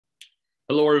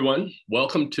Hello, everyone.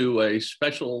 Welcome to a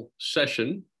special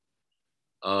session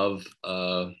of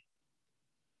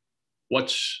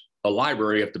what's a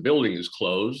library if the building is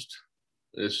closed.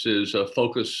 This is a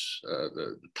focus,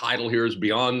 the title here is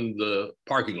Beyond the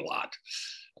Parking Lot.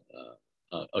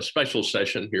 A special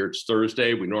session here. It's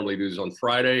Thursday. We normally do this on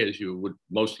Friday, as you would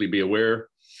mostly be aware.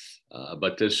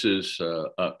 But this is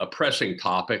a pressing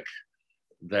topic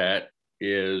that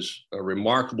is a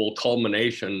remarkable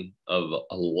culmination of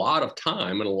a lot of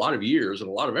time and a lot of years and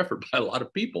a lot of effort by a lot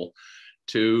of people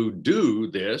to do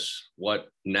this, what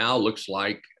now looks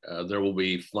like there will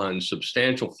be funds,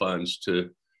 substantial funds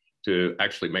to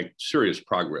actually make serious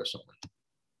progress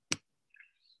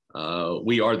on.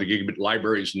 We are the Gigabit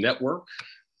Libraries Network.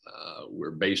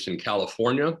 We're based in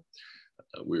California.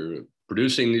 We're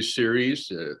producing these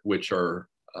series, which are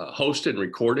hosted and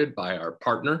recorded by our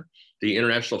partner, the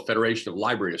International Federation of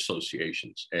Library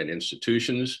Associations and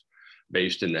Institutions,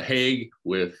 based in The Hague,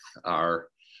 with our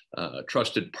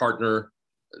trusted partner,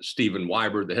 Stephen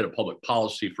Weiber, the head of public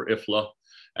policy for IFLA,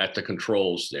 at the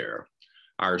controls there.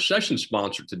 Our session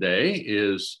sponsor today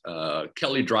is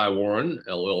Kelly Dry Warren,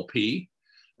 LLP,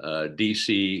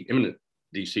 eminent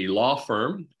DC law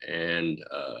firm, and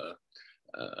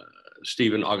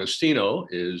Stephen Augustino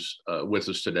is with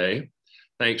us today.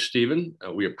 Thanks, Stephen.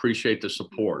 We appreciate the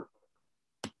support.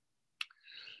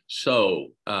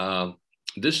 So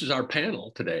this is our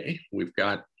panel today. We've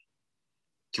got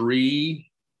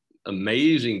three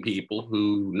amazing people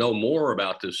who know more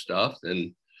about this stuff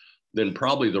than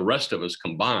probably the rest of us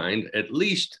combined. At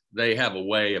least they have a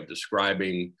way of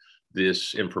describing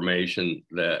this information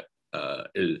that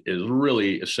is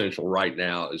really essential right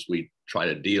now as we try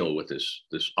to deal with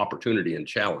this opportunity and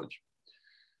challenge.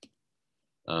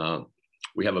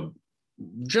 We have a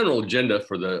general agenda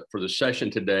for the session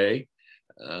today.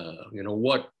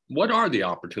 What are the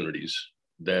opportunities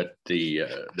that the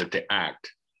Act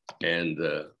and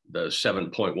the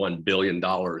 $7.1 billion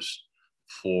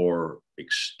for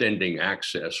extending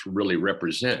access really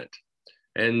represent?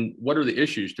 And what are the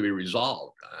issues to be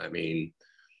resolved? I mean,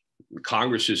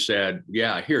 Congress has said,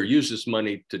 yeah, here, use this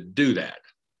money to do that,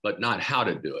 but not how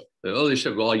to do it. They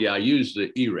said, well, yeah, use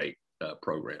the E-rate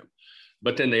program.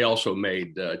 But then they also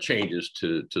made changes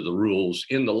to the rules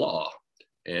in the law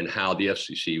and how the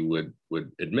FCC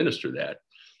would administer that.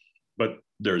 But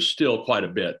there's still quite a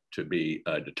bit to be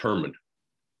determined.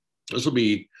 This will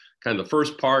be kind of the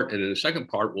first part, and then the second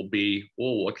part will be,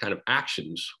 well, what kind of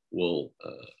actions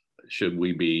should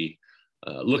we be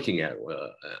looking at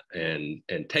and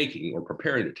taking or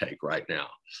preparing to take right now?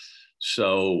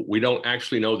 So we don't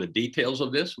actually know the details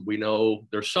of this. We know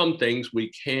there's some things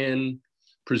we can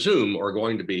presume are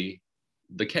going to be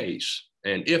the case.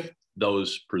 And if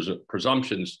those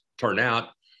presumptions turn out,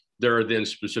 there are then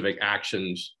specific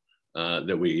actions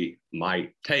that we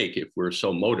might take if we're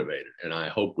so motivated. And I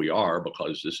hope we are,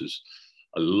 because this is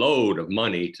a load of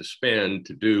money to spend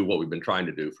to do what we've been trying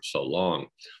to do for so long.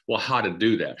 Well, how to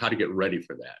do that, how to get ready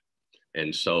for that.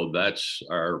 And so that's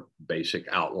our basic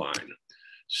outline.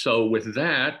 So with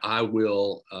that, I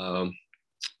will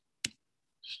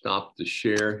stop the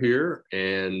share here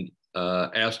and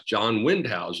ask John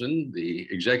Windhausen, the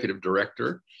executive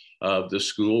director of the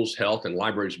Schools, Health, and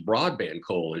Libraries Broadband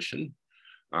Coalition,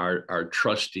 our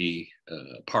trusty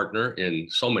partner in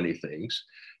so many things,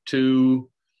 to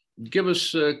give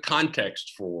us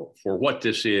context for what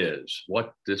this is,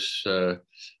 what are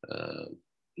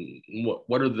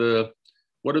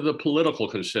the political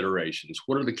considerations,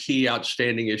 what are the key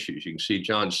outstanding issues. You can see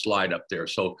John's slide up there.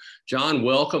 So John,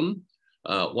 welcome.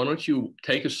 Why don't you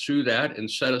take us through that and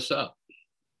set us up?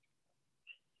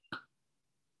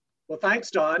 Well, thanks,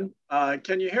 Don.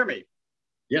 Can you hear me?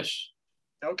 Yes.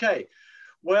 Okay.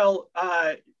 Well,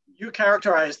 you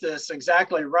characterized this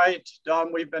exactly right,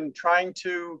 Don. We've been trying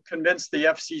to convince the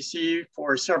FCC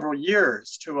for several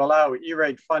years to allow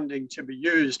E-rate funding to be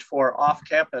used for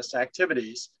off-campus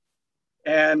activities.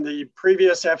 And the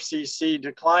previous FCC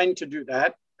declined to do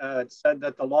that. It said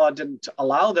that the law didn't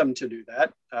allow them to do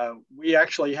that. We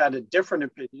actually had a different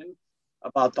opinion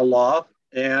about the law.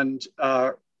 And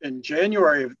in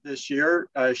January of this year,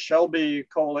 SHLB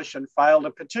Coalition filed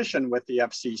a petition with the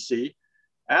FCC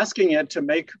asking it to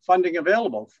make funding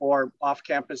available for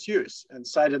off-campus use, and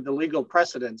cited the legal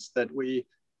precedents that we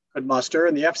could muster.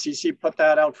 And the FCC put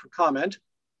that out for comment.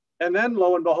 And then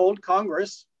lo and behold,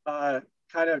 Congress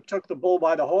kind of took the bull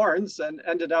by the horns and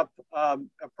ended up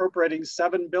appropriating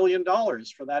 $7 billion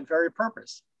for that very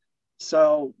purpose.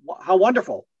 So how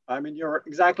wonderful. I mean, you're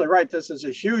exactly right. This is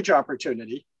a huge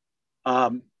opportunity.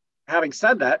 Having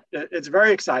said that, it's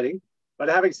very exciting. But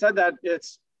having said that,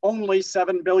 it's only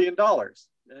 $7 billion.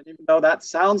 And even though that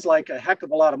sounds like a heck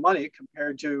of a lot of money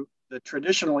compared to the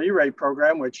traditional E-rate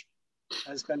program, which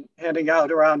has been handing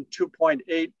out around $2.8,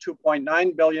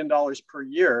 $2.9 billion per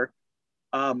year,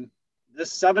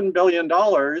 this $7 billion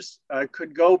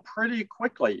could go pretty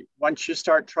quickly once you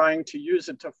start trying to use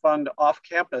it to fund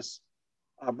off-campus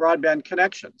broadband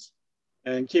connections.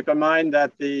 And keep in mind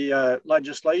that the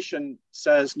legislation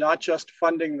says not just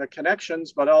funding the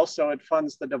connections, but also it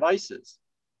funds the devices,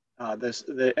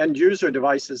 the end user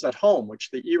devices at home,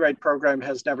 which the E-rate program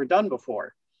has never done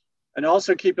before. And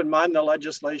also keep in mind the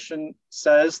legislation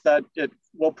says that it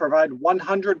will provide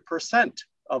 100%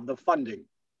 of the funding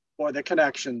for the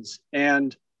connections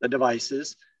and the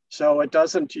devices. So it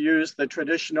doesn't use the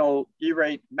traditional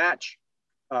E-rate match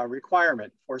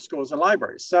requirement for schools and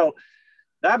libraries. So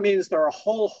that means there are a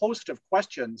whole host of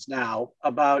questions now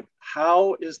about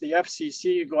how is the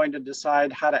FCC going to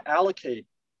decide how to allocate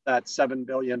that $7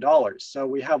 billion. So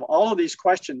we have all of these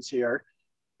questions here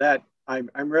that I'm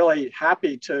really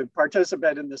happy to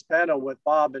participate in this panel with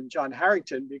Bob and John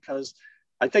Harrington, because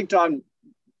I think, Don,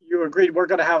 you agreed we're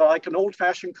going to have like an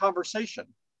old-fashioned conversation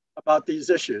about these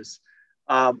issues.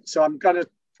 So I'm going to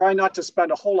try not to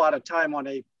spend a whole lot of time on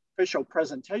a official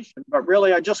presentation, but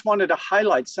really I just wanted to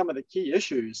highlight some of the key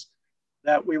issues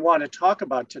that we want to talk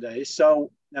about today.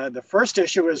 So the first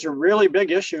issue is a really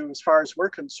big issue as far as we're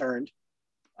concerned.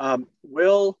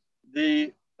 Will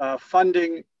the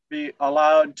funding be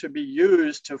allowed to be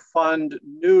used to fund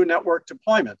new network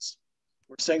deployments?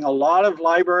 We're seeing a lot of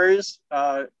libraries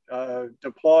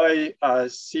deploy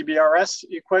CBRS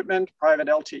equipment, private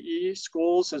LTE,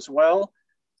 schools as well.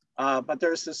 But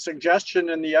there's a suggestion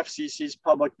in the FCC's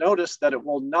public notice that it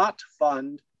will not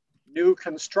fund new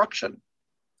construction.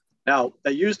 Now,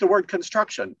 they use the word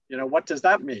construction. You know, what does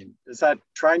that mean? Is that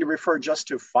trying to refer just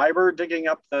to fiber digging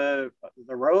up the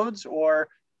roads, or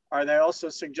are they also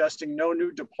suggesting no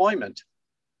new deployment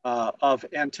of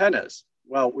antennas?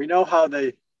 Well, we know how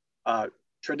the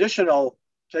traditional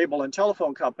cable and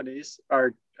telephone companies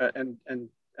are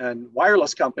and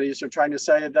wireless companies are trying to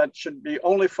say that should be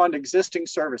only fund existing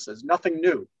services, nothing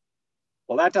new.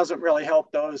 Well, that doesn't really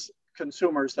help those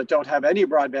consumers that don't have any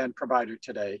broadband provider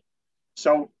today.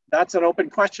 So that's an open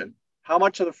question. How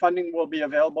much of the funding will be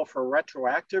available for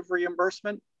retroactive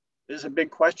reimbursement is a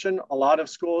big question. A lot of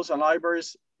schools and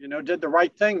libraries, you know, did the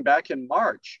right thing back in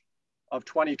March of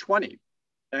 2020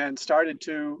 and started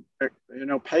to, you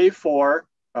know, pay for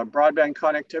broadband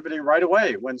connectivity right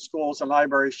away when schools and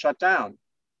libraries shut down.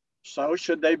 So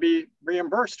should they be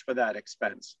reimbursed for that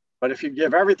expense? But if you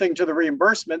give everything to the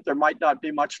reimbursement, there might not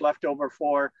be much left over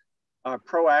for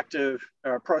prospective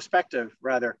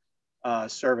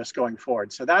service going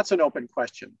forward. So that's an open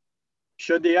question.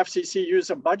 Should the FCC use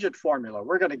a budget formula?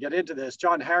 We're going to get into this.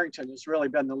 John Harrington has really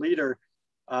been the leader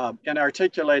in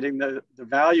articulating the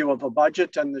value of a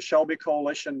budget, and the SHLB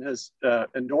Coalition has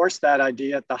endorsed that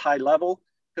idea at the high level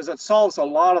because it solves a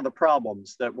lot of the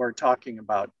problems that we're talking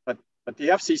about. But the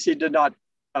FCC did not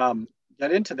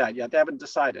get into that yet. They haven't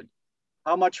decided.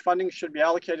 How much funding should be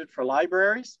allocated for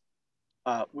libraries?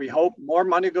 We hope more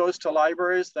money goes to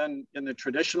libraries than in the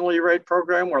traditional E-rate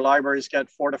program, where libraries get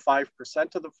 4 to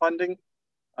 5% of the funding.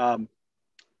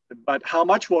 But how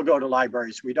much will go to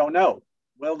libraries? We don't know.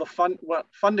 Will the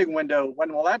funding window,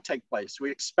 when will that take place?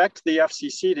 We expect the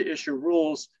FCC to issue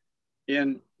rules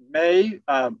in May.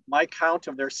 My count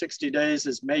of their 60 days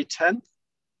is May 10th.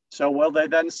 So will they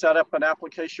then set up an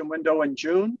application window in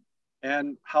June?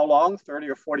 And how long, 30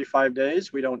 or 45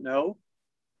 days? We don't know.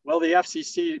 Will the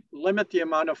FCC limit the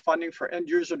amount of funding for end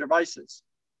user devices?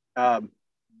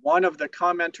 One of the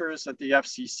commenters at the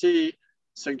FCC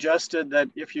suggested that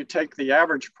if you take the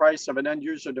average price of an end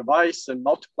user device and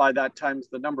multiply that times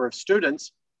the number of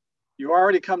students, you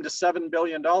already come to $7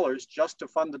 billion just to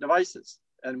fund the devices,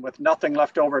 and with nothing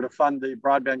left over to fund the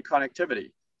broadband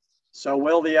connectivity. So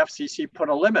will the FCC put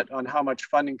a limit on how much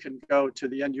funding can go to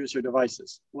the end user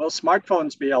devices? Will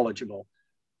smartphones be eligible?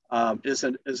 Is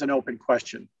an open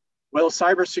question. Will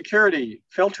cybersecurity,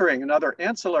 filtering, and other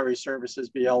ancillary services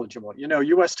be eligible? You know,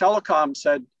 US Telecom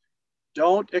said,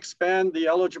 don't expand the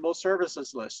eligible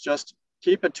services list, just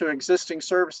keep it to existing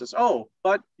services. Oh,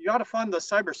 but you ought to fund the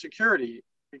cybersecurity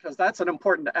because that's an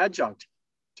important adjunct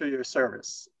to your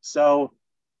service. So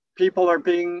people are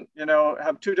being, you know,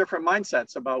 have two different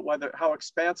mindsets about how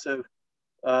expansive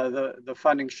the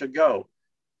funding should go.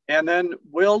 And then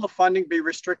will the funding be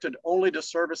restricted only to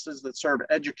services that serve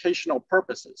educational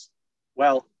purposes?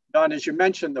 Well, Don, as you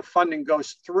mentioned, the funding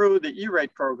goes through the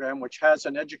E-rate program, which has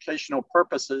an educational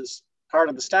purposes part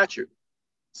of the statute.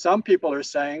 Some people are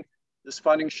saying this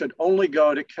funding should only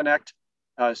go to connect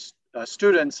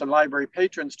students and library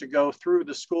patrons to go through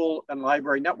the school and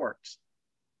library networks,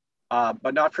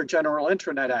 but not for general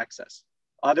internet access.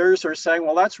 Others are saying,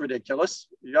 well, that's ridiculous.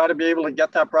 You ought to be able to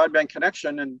get that broadband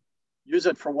connection and use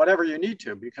it for whatever you need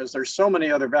to, because there's so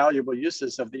many other valuable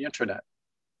uses of the internet.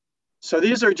 So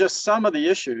these are just some of the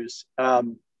issues.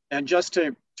 And just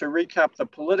to recap the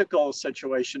political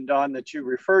situation, Don, that you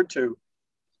referred to,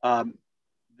 the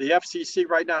FCC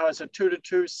right now has a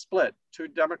 2-to-2 split, 2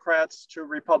 Democrats, 2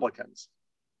 Republicans.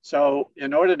 So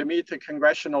in order to meet the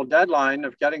congressional deadline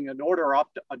of getting an order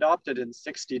adopted in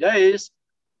 60 days,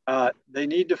 they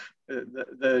need to,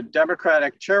 the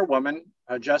Democratic chairwoman,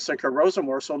 Jessica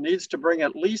Rosenworcel, needs to bring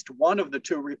at least one of the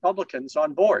 2 Republicans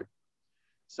on board.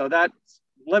 So that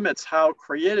limits how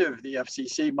creative the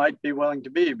FCC might be willing to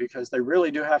be, because they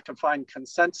really do have to find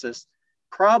consensus,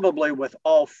 probably with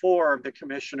all 4 of the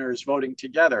commissioners voting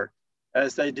together,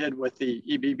 as they did with the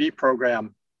EBB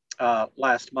program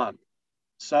last month.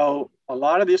 So a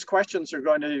lot of these questions are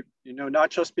going to, not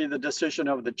just be the decision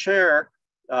of the chair,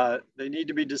 they need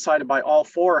to be decided by all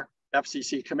 4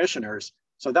 FCC commissioners.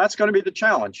 So that's going to be the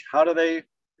challenge. How do they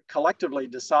collectively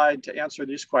decide to answer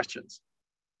these questions?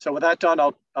 So with that, Don,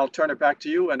 I'll turn it back to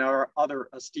you and our other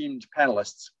esteemed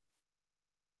panelists.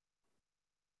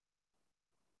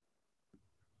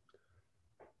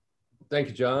 Thank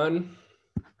you, John.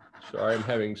 Sorry, I'm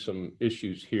having some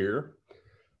issues here.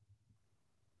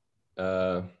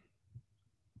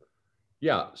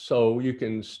 Yeah, so you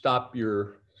can stop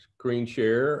your screen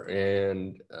share,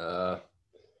 and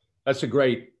that's a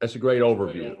great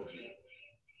overview.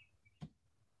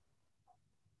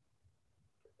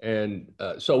 And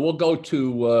so we'll go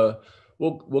to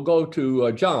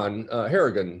John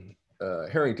Harrington,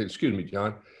 excuse me,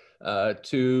 John,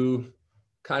 to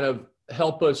kind of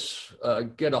help us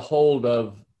get a hold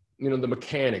of the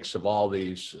mechanics of all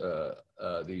these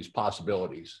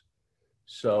possibilities.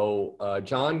 So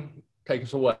John, take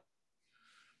us away.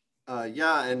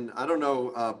 Yeah, and I don't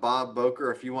know, Bob,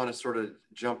 Bocher, if you want to sort of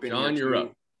jump in. John, here you're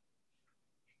up.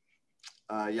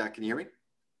 Yeah, can you hear me?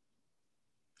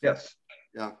 Yes.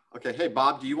 Yeah. Okay. Hey,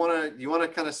 Bob, do you want to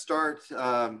kind of start?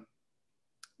 Do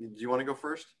you want to go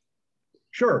first?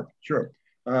 Sure.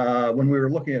 When we were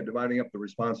looking at dividing up the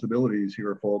responsibilities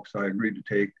here, folks, I agreed to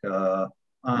take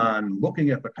on looking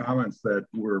at the comments that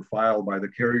were filed by the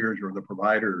carriers or the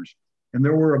providers. And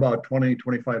there were about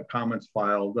 20-25 comments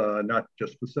filed, not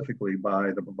just specifically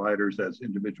by the providers as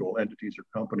individual entities or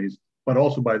companies, but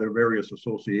also by their various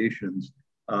associations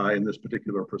in this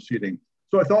particular proceeding.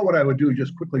 So I thought what I would do is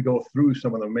just quickly go through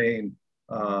some of the main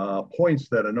points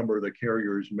that a number of the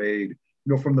carriers made.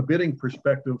 From the bidding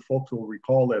perspective, folks will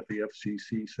recall that the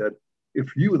FCC said,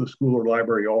 if you, the school or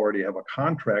library, already have a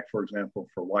contract, for example,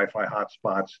 for Wi-Fi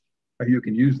hotspots, you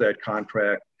can use that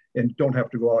contract and don't have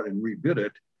to go out and rebid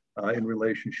it in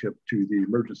relationship to the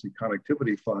emergency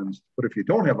connectivity funds. But if you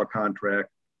don't have a contract,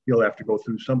 you'll have to go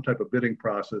through some type of bidding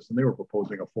process, and they were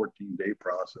proposing a 14-day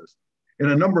process.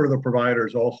 And a number of the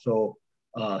providers also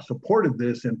supported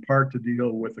this in part to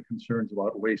deal with the concerns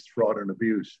about waste, fraud, and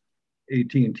abuse.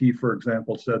 AT&T, for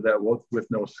example, said that with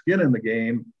no skin in the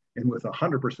game and with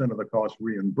 100% of the cost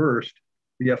reimbursed,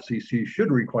 the FCC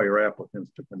should require applicants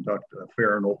to conduct a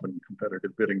fair and open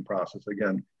competitive bidding process,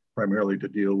 again, primarily to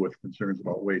deal with concerns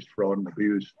about waste, fraud, and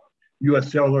abuse.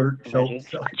 U.S. Cellular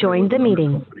joined the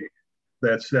meeting.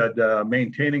 That said,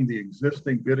 maintaining the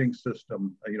existing bidding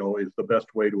system, is the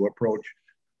best way to approach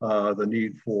the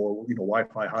need for,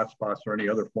 Wi-Fi hotspots or any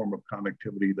other form of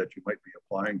connectivity that you might be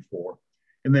applying for.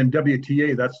 And then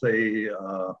WTA, that's a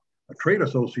trade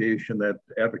association that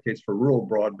advocates for rural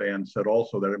broadband, said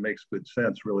also that it makes good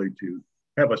sense really to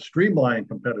have a streamlined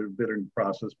competitive bidding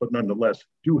process, but nonetheless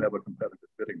do have a competitive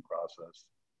bidding process.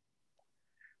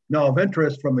 Now, of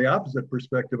interest from the opposite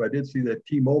perspective, I did see that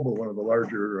T-Mobile, one of the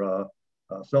larger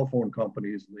cell phone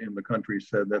companies in the country,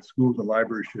 said that schools and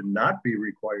libraries should not be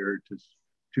required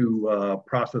to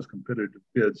process competitive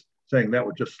bids, saying that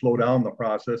would just slow down the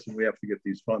process and we have to get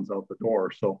these funds out the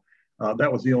door. So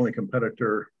that was the only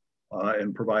competitor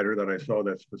and provider that I saw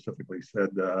that specifically said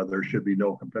there should be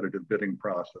no competitive bidding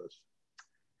process.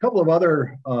 A couple of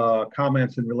other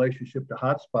comments in relationship to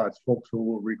hotspots. Folks who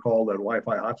will recall that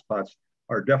Wi-Fi hotspots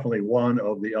are definitely one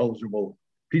of the eligible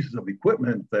pieces of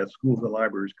equipment that schools and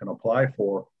libraries can apply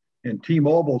for. And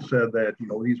T-Mobile said that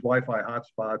these Wi-Fi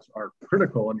hotspots are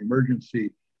critical in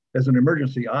as an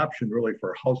emergency option really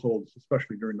for households,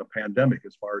 especially during the pandemic,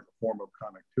 as far as a form of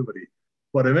connectivity.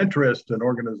 But of interest, an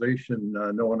organization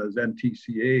known as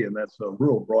NTCA, and that's a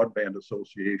Rural Broadband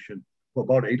Association, of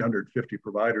about 850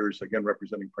 providers, again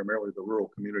representing primarily the rural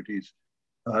communities,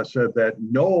 said that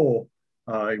no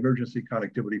emergency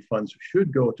connectivity funds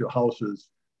should go to houses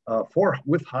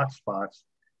with hotspots.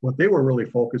 What they were really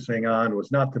focusing on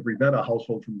was not to prevent a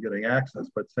household from getting access,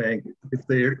 but saying if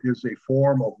there is a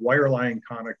form of wireline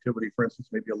connectivity, for instance,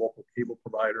 maybe a local cable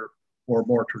provider or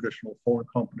more traditional phone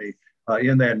company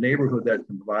in that neighborhood that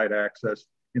can provide access,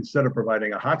 instead of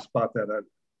providing a hotspot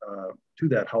to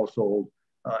that household,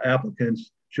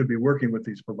 applicants should be working with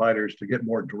these providers to get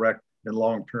more direct and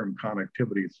long-term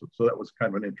connectivity. So that was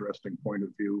kind of an interesting point of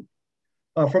view.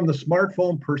 From the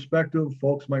smartphone perspective,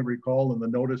 folks might recall in the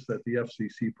notice that the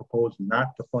FCC proposed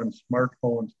not to fund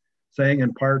smartphones, saying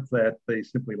in part that they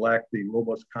simply lack the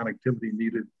robust connectivity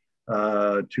needed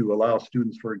to allow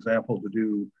students, for example, to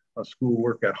do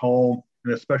schoolwork at home,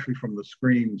 and especially from the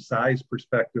screen size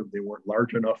perspective, they weren't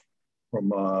large enough from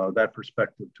that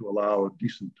perspective to allow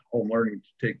decent home learning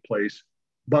to take place.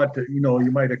 But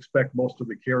you might expect most of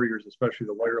the carriers, especially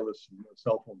the wireless and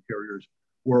cell phone carriers,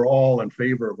 were all in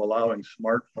favor of allowing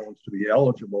smartphones to be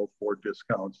eligible for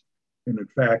discounts. And in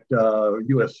fact,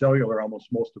 US Cellular, almost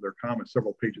most of their comments,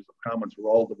 several pages of comments, were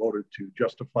all devoted to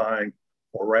justifying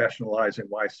or rationalizing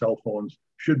why cell phones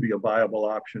should be a viable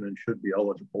option and should be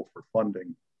eligible for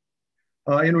funding.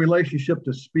 In relationship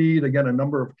to speed, again, a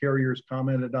number of carriers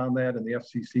commented on that, and the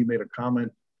FCC made a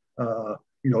comment,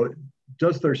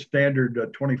 does their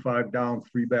standard 25 down,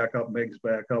 3 back up, megs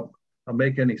back up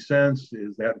make any sense?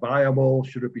 Is that viable?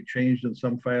 Should it be changed in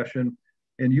some fashion?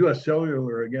 And US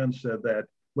Cellular again said that,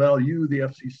 well, the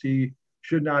FCC,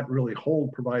 should not really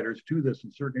hold providers to this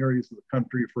in certain areas of the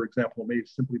country. For example, it may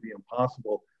simply be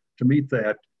impossible to meet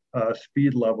that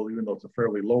speed level, even though it's a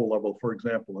fairly low level, for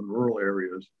example, in rural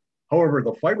areas. However,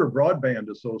 the Fiber Broadband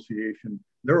Association,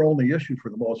 their only issue for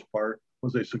the most part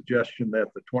was a suggestion that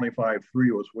the 25.3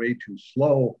 was way too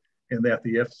slow and that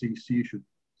the FCC should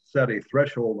set a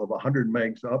threshold of 100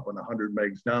 megs up and 100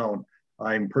 megs down.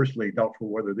 I'm personally doubtful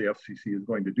whether the FCC is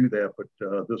going to do that, but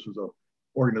this was an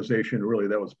organization really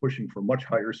that was pushing for much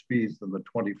higher speeds than the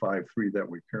 25.3 that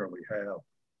we currently have.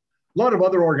 A lot of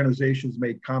other organizations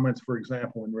made comments, for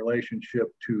example, in relationship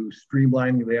to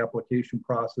streamlining the application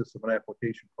process if an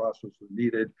application process was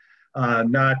needed,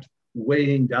 not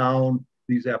weighing down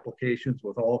these applications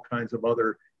with all kinds of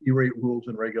other E-rate rules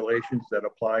and regulations that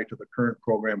apply to the current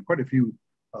program. Quite a few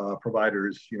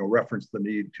providers, reference the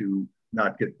need to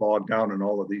not get bogged down in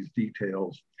all of these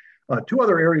details. Two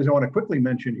other areas I want to quickly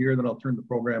mention here, then I'll turn the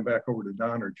program back over to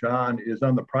Don or John, is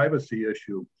on the privacy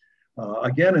issue.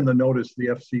 Again, in the notice, the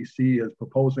FCC is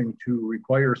proposing to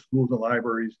require schools and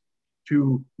libraries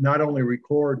to not only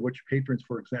record which patrons,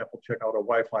 for example, check out a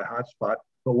Wi-Fi hotspot,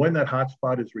 but when that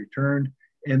hotspot is returned,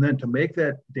 and then to make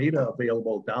that data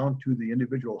available down to the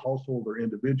individual household or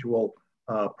individual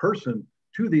person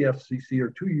to the FCC or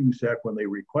to USAC when they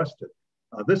request it.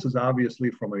 This is obviously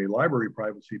from a library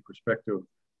privacy perspective,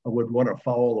 would run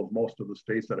afoul of most of the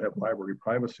states that have library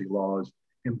privacy laws.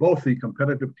 In both the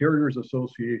Competitive Carriers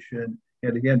Association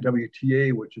and again,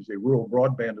 WTA, which is a Rural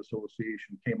Broadband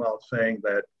Association, came out saying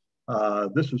that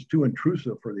this is too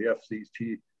intrusive for the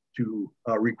FCC to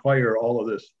require all of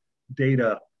this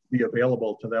data be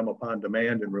available to them upon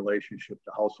demand in relationship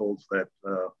to households that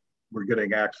were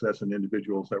getting access and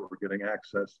individuals that were getting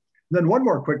access. And then one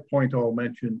more quick point I'll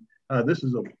mention, this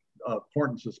is of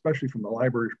importance, especially from the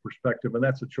library's perspective, and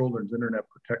that's the Children's Internet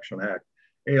Protection Act.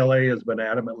 ALA has been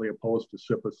adamantly opposed to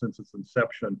SIPA since its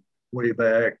inception way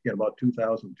back in about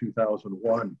 2000,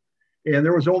 2001. And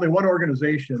there was only one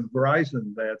organization,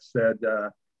 Verizon, that said,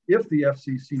 if the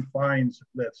FCC finds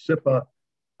that SIPA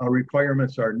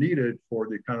requirements are needed for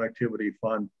the connectivity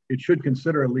fund, it should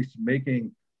consider at least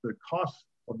making the cost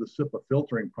of the SIPA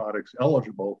filtering products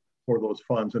eligible for those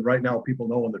funds. And right now, people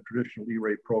know in the traditional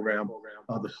E-rate program,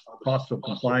 the cost of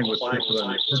complying with SIPA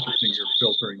and purchasing your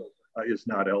filtering is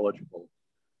not eligible.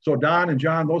 So Don and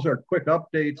John, those are quick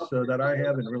updates that I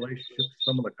have in relationship to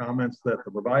some of the comments that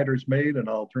the providers made, and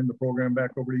I'll turn the program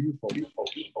back over to you folks.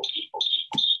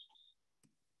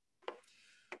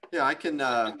 Yeah, I can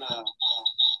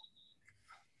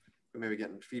maybe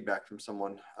getting feedback from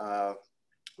someone. Go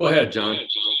ahead, John.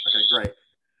 Okay, great.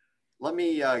 Let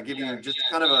me give you just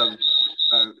kind of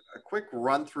a quick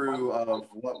run through of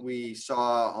what we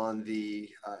saw on the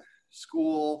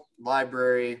school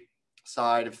library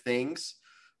side of things.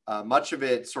 Much of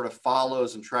it sort of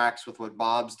follows and tracks with what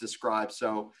Bob's described.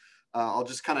 So I'll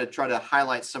just kind of try to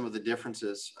highlight some of the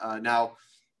differences. Now,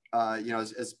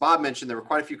 as Bob mentioned, there were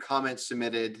quite a few comments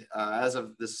submitted. As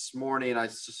of this morning, I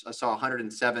saw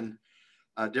 107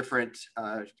 different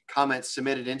comments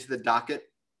submitted into the docket,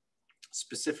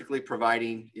 specifically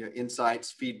providing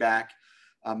insights, feedback.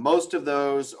 Most of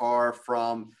those are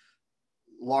from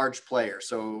large players.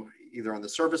 So, either on the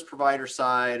service provider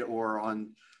side or on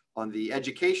the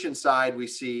education side, we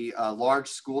see large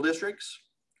school districts,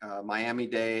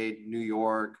 Miami-Dade, New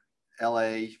York,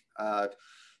 LA,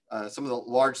 some of the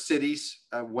large cities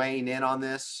weighing in on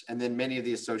this, and then many of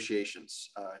the associations.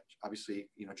 Obviously,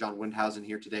 John Windhausen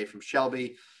here today from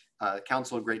SHLB,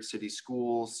 Council of Great City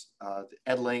Schools, the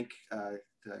EdLink, the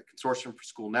Consortium for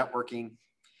School Networking.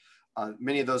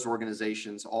 Many of those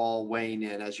organizations all weighing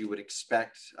in, as you would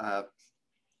expect.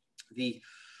 If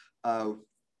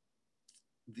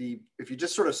you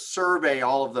just sort of survey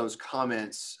all of those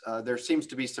comments, there seems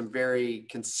to be some very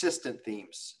consistent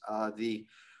themes. The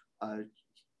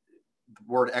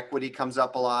word equity comes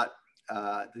up a lot.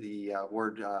 The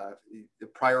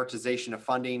prioritization of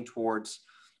funding towards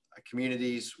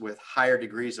communities with higher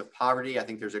degrees of poverty. I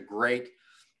think there's a great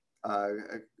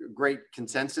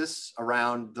consensus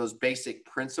around those basic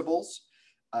principles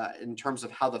in terms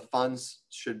of how the funds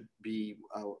should be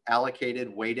allocated,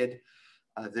 weighted.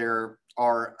 There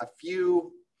are a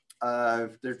few,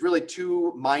 there's really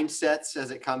two mindsets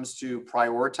as it comes to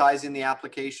prioritizing the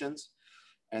applications.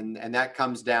 And that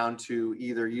comes down to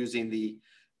either using the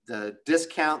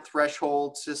discount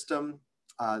threshold system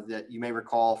that you may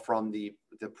recall from the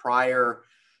prior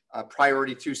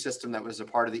Priority 2 system that was a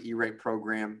part of the E-rate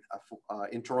program.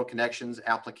 Internal connections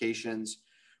applications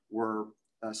were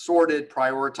sorted,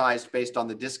 prioritized based on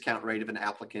the discount rate of an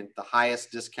applicant, the highest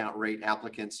discount rate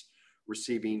applicants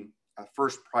receiving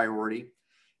first priority.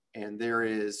 And there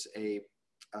is a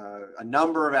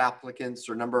number of applicants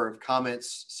or number of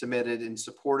comments submitted in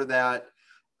support of that.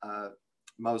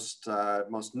 Most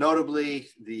notably,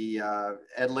 the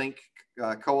EdLink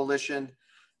Coalition,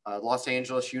 Los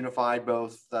Angeles Unified,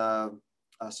 both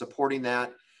supporting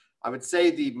that. I would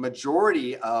say the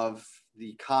majority of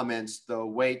the comments, though,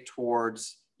 weight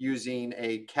towards using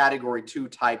a Category 2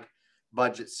 type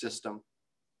budget system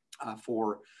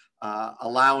for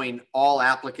allowing all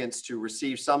applicants to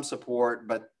receive some support,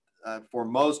 but for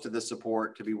most of the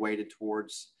support to be weighted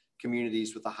towards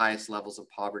communities with the highest levels of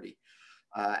poverty.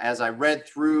 As I read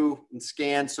through and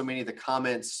scanned so many of the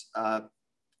comments, I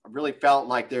really felt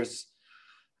like there's,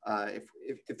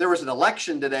 if there was an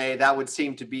election today, that would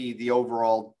seem to be the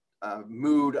overall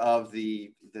mood of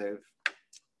the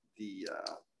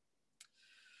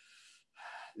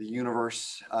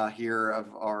universe here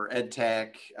of our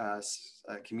EdTech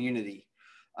community.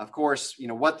 Of course,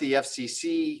 what the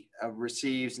FCC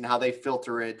receives and how they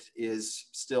filter it is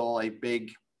still a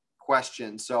big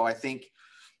question. So I think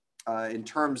in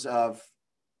terms of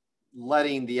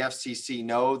letting the FCC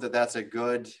know that that's a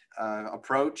good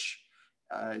approach,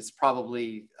 it's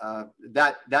probably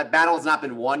that battle has not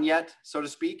been won yet, so to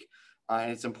speak.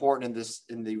 And it's important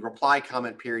in the reply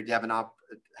comment period to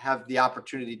have the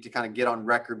opportunity to kind of get on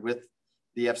record with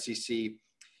the FCC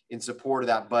in support of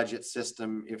that budget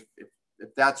system if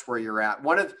that's where you're at.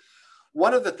 One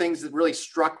of the things that really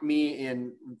struck me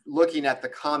in looking at the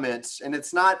comments, and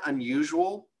it's not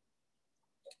unusual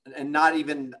and not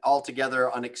even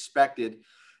altogether unexpected,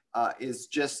 is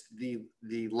just the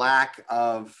lack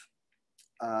of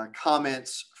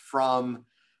comments from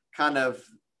kind of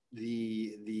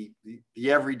the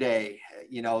everyday,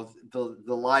 the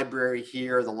library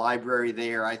here, the library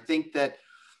there. I think that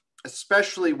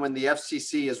especially when the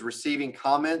FCC is receiving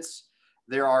comments,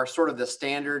 there are sort of the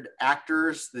standard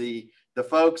actors, the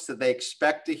folks that they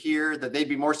expect to hear, that they'd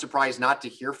be more surprised not to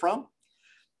hear from.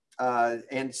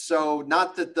 And so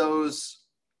not that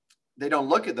they don't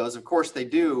look at those, of course they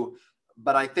do,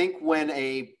 but I think when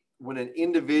an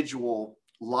individual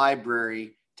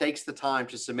library takes the time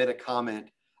to submit a comment,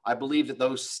 I believe that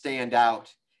those stand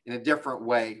out in a different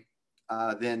way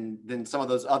than some of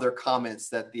those other comments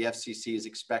that the FCC is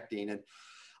expecting. And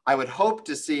I would hope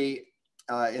to see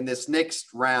in this next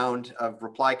round of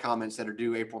reply comments that are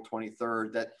due April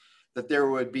 23rd, that there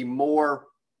would be more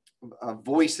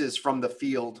voices from the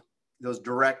field, those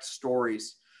direct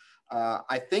stories.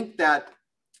 I think that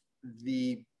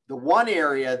the one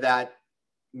area that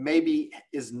maybe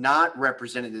is not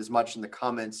represented as much in the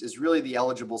comments is really the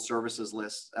eligible services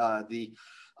list. A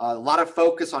lot of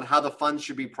focus on how the funds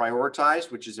should be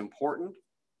prioritized, which is important.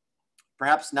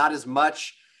 Perhaps not as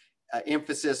much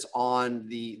emphasis on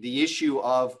the issue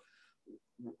of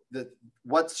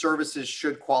what services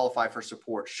should qualify for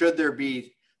support. Should there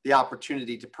be the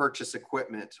opportunity to purchase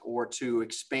equipment or to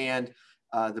expand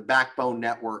the backbone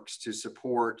networks to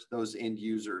support those end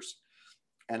users?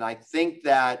 And I think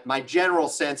that my general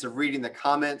sense of reading the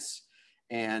comments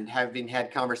and having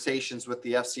had conversations with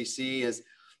the FCC is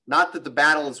not that the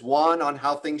battle is won on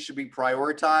how things should be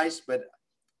prioritized, but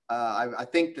I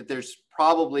think that there's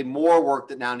probably more work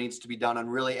that now needs to be done on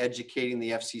really educating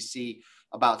the FCC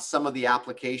about some of the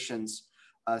applications,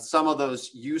 some of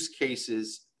those use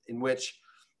cases in which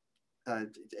a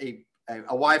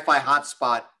Wi-Fi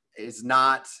hotspot is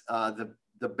not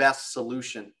the best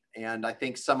solution. And I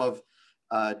think some of,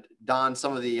 Don,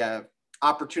 some of the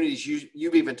opportunities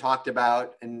you've even talked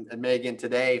about, and Megan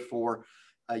today, for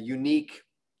unique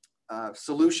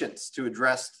solutions to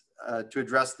address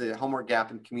the homework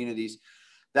gap in communities.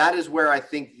 That is where I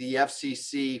think the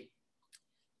FCC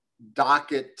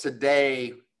docket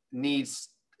today needs,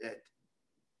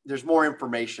 there's more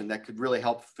information that could really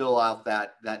help fill out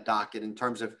that docket in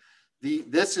terms of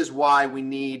this is why we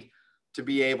need to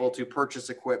be able to purchase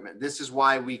equipment. This is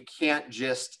why we can't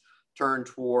just turn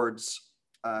towards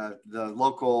the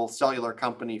local cellular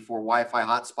company for Wi-Fi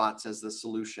hotspots as the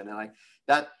solution. And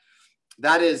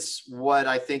that is what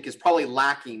I think is probably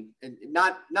lacking. And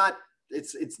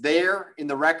it's there in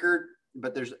the record,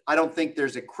 but I don't think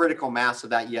there's a critical mass of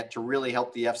that yet to really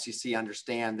help the FCC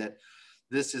understand that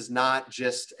this is not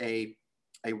just a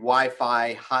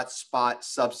Wi-Fi hotspot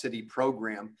subsidy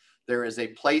program. There is a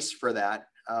place for that.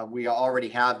 We already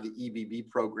have the EBB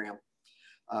program,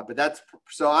 but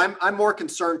so I'm more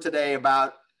concerned today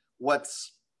about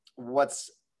what's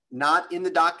not in the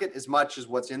docket as much as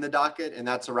what's in the docket, and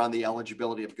that's around the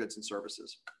eligibility of goods and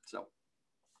services. So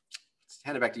let's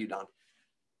hand it back to you, Don.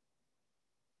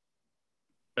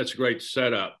 That's a great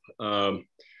setup. A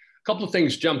couple of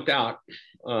things jumped out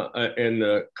in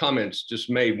the comments just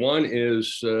made. One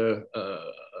is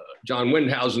John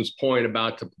Windhausen's point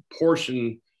about the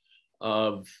proportion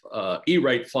of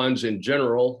E-rate funds in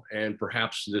general, and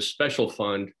perhaps this special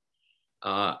fund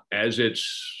as it's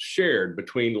shared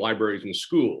between libraries and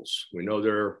schools. We know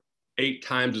there are 8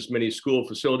 times as many school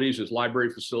facilities as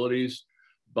library facilities,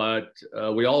 but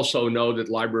we also know that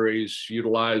libraries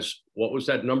utilize, what was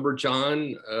that number,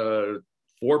 John?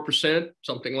 4%,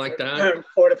 something like that?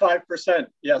 4 to 5%,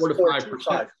 yes. 4 to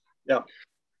 5%. Yeah.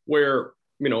 Where,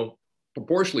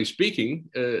 proportionally speaking,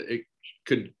 it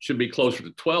should be closer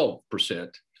to 12%.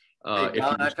 Hey,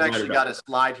 Don, I've actually got a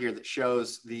slide here that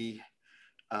shows the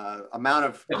amount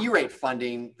of E-rate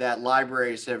funding that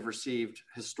libraries have received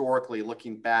historically,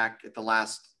 looking back at the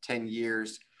last 10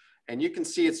 years. And you can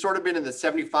see it's sort of been in the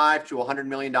 $75 to $100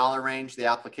 million range, the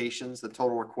applications, the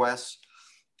total requests.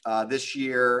 This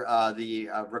year, the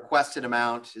requested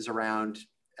amount is around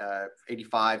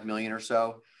 85 million or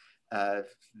so.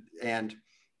 And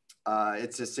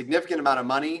it's a significant amount of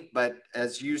money, but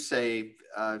as you say,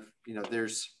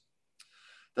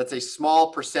 that's a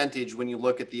small percentage when you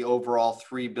look at the overall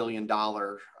 $3 billion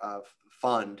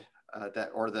fund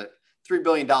or the $3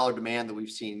 billion demand that we've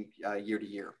seen year to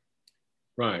year.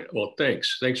 Right. Well,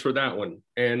 thanks for that one.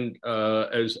 And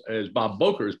as Bob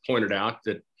Bocher has pointed out,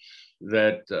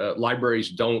 that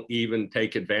libraries don't even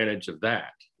take advantage of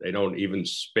that. They don't even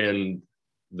spend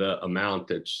the amount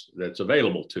that's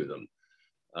available to them.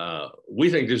 We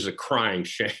think this is a crying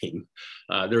shame.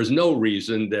 There's no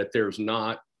reason that there's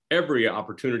not every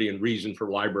opportunity and reason for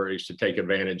libraries to take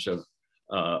advantage of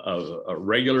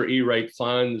regular E-rate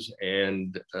funds,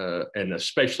 and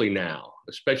especially now.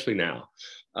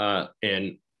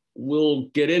 And we'll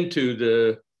get into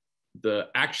the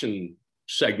action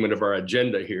segment of our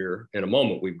agenda here in a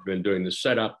moment. We've been doing the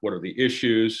setup. What are the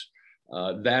issues?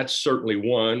 That's certainly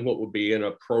one. What would be an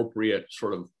appropriate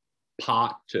sort of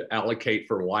pot to allocate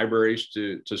for libraries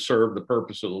to serve the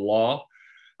purpose of the law?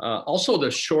 Also,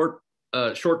 the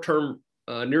short-term,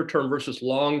 near-term versus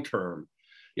long-term.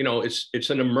 It's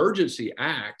an emergency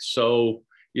act, so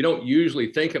you don't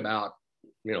usually think about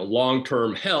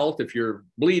long-term health. If you're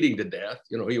bleeding to death,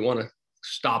 you want to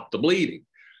stop the bleeding.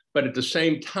 But at the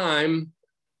same time,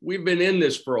 we've been in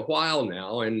this for a while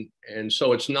now, and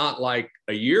so it's not like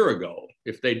a year ago.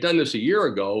 If they'd done this a year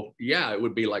ago, yeah, it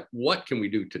would be like, what can we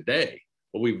do today?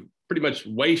 Well, we've pretty much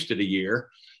wasted a year.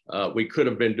 We could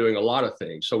have been doing a lot of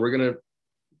things. So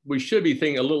we should be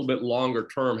thinking a little bit longer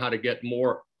term, how to get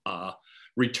more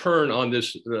return on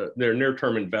their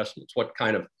near-term investments. What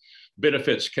kind of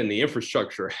benefits can the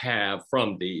infrastructure have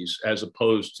from these, as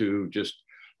opposed to just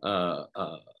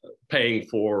paying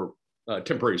for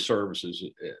temporary services?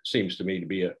 It seems to me to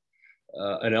be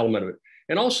an element of it.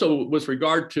 And also with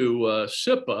regard to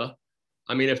SIPA,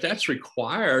 I mean, if that's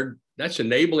required, that's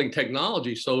enabling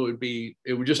technology. So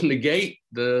it would just negate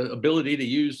the ability to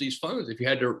use these funds if you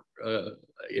had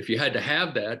to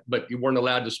have that, but you weren't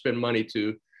allowed to spend money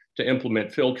to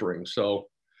implement filtering. So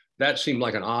that seemed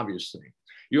like an obvious thing.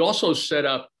 You also set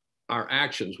up our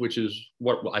actions, which is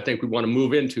what I think we want to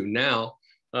move into now,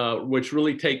 which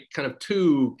really take kind of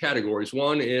 2 categories.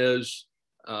 One is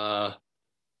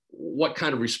what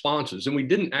kind of responses, and we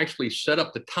didn't actually set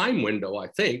up the time window, I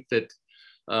think, that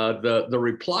The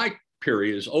reply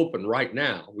period is open right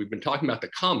now. We've been talking about the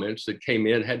comments that came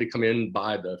in, had to come in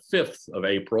by the 5th of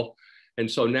April. And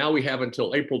so now we have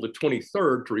until April the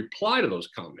 23rd to reply to those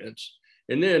comments.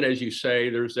 And then, as you say,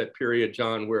 there's that period,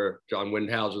 John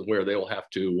Windhausen, where they will have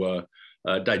to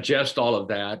digest all of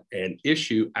that and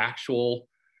issue actual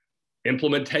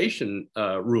implementation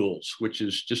rules, which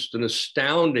is just an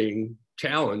astounding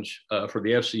challenge for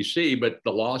the FCC, but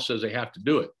the law says they have to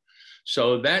do it.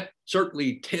 So that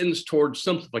certainly tends towards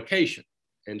simplification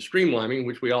and streamlining,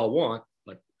 which we all want,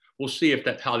 but we'll see if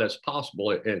how that's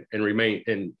possible and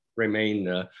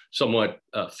remain somewhat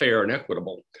fair and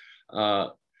equitable.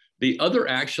 The other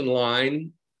action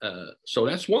line, so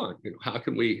that's one. How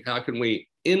can we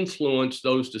influence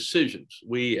those decisions?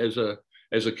 We, as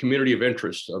a community of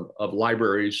interest of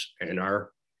libraries and our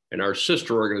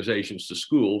sister organizations to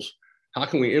schools, how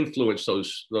can we influence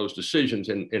those decisions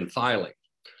in filing?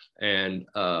 And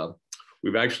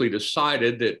we've actually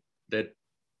decided that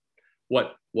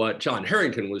what John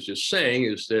Harrington was just saying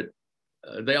is that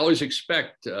they always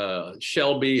expect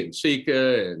SHLB and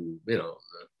SECA and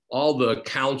all the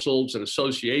councils and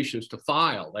associations to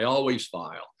file. They always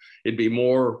file. It'd be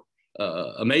more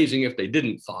amazing if they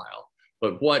didn't file.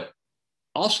 But what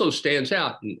also stands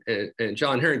out, and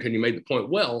John Harrington, you made the point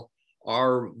well,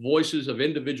 are voices of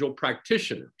individual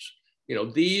practitioners.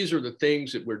 These are the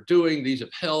things that we're doing. These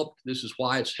have helped. This is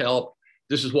why it's helped.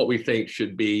 This is what we think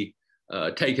should be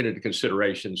taken into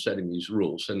consideration setting these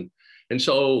rules. And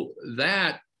so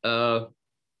that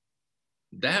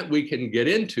we can get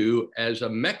into as a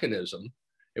mechanism,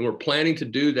 and we're planning to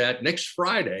do that next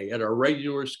Friday at our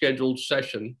regular scheduled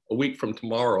session a week from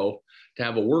tomorrow, to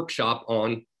have a workshop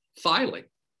on filing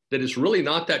that is really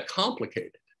not that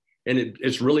complicated. And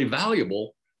it's really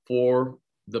valuable for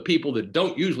the people that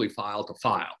don't usually file to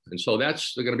file. And so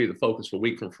that's going to be the focus for a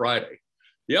week from Friday.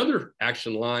 The other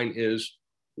action line is,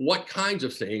 what kinds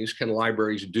of things can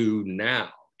libraries do now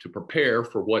to prepare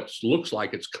for what looks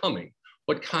like it's coming?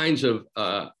 What kinds of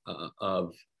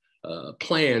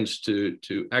plans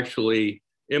to actually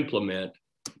implement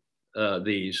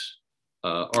these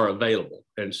are available?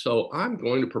 And so I'm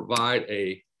going to provide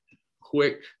a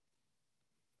quick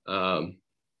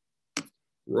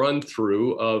run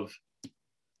through of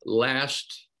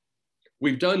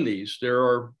we've done these. There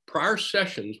are prior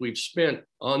sessions we've spent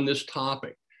on this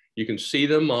topic. You can see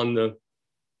them on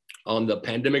the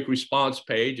pandemic response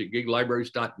page at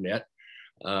giglibraries.net.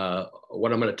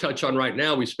 What I'm going to touch on right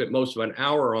now, we spent most of an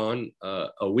hour on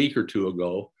a week or two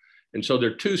ago. And so there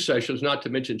are two sessions, not to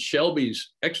mention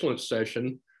Shelby's excellent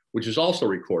session, which is also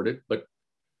recorded, but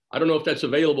I don't know if that's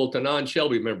available to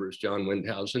non-Shelby members, John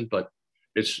Windhausen, but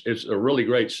it's a really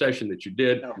great session that you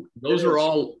did. No, those are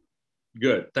all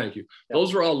good. Thank you. Yeah.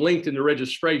 Those are all linked in the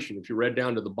registration if you read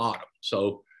down to the bottom.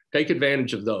 So take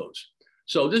advantage of those.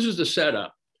 So this is the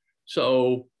setup.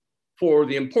 So for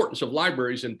the importance of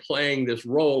libraries in playing this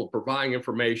role of providing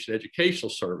information, educational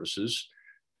services,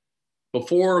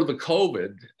 before the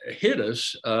COVID hit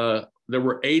us, there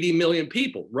were 80 million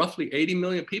people, roughly 80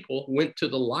 million people went to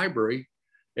the library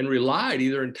and relied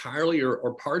either entirely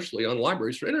or partially on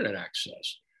libraries for internet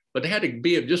access. But they had to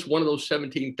be at just one of those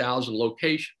 17,000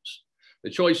 locations. The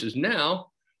choices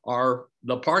now are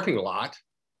the parking lot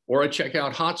or a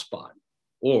checkout hotspot,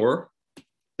 or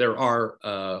there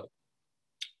are,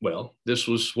 well, this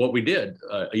was what we did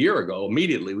a year ago.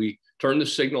 Immediately, we turned the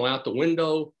signal out the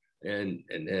window and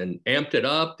amped it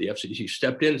up. The FCC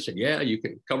stepped in and said, yeah, you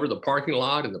can cover the parking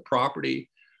lot and the property.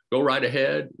 Go right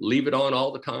ahead, leave it on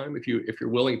all the time if you're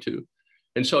willing to.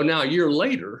 And so now a year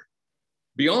later,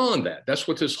 beyond that, that's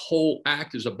what this whole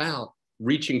act is about,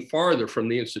 reaching farther from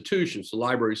the institutions, the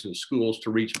libraries and schools,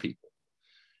 to reach people.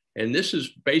 And this is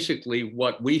basically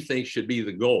what we think should be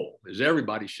the goal, is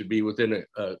everybody should be within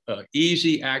a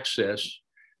easy access,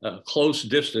 close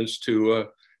distance to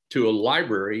a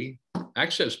library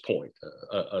access point,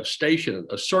 a station,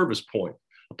 a service point,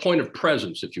 a point of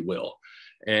presence, if you will.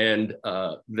 And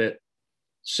that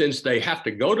since they have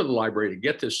to go to the library to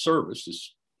get this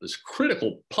service, this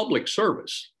critical public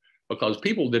service, because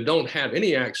people that don't have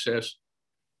any access,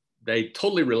 they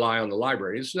totally rely on the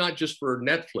library. It's not just for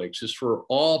Netflix, it's for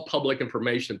all public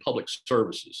information, public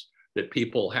services that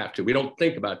people have to. We don't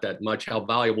think about that much, how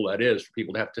valuable that is for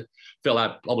people to have to fill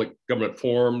out public government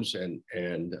forms and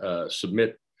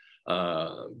submit,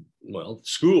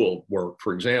 school work,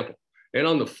 for example. And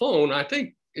on the phone, I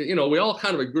think, we all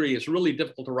kind of agree it's really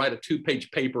difficult to write a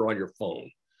 2-page paper on your phone.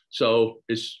 So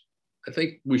I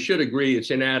think we should agree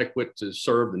it's inadequate to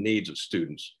serve the needs of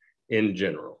students in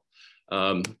general.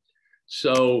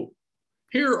 So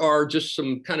here are just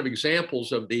some kind of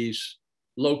examples of these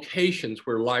locations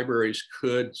where libraries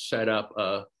could set up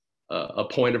a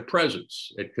point of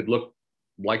presence. It could look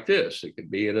like this. It could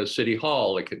be in a city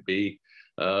hall. It could be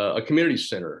a community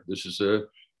center. This is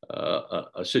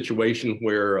a situation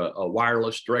where a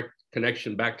wireless direct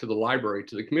connection back to the library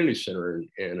to the community center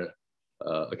and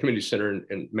a community center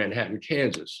in Manhattan,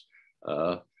 Kansas.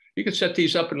 You could set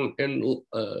these up in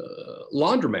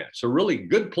laundromats, a really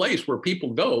good place where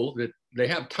people go that they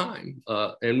have time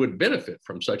and would benefit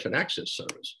from such an access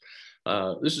service.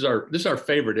 This is our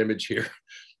favorite image here.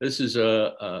 This is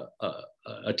a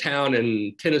town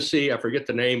in Tennessee. I forget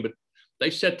the name, but they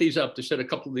set these up. They set a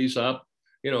couple of these up,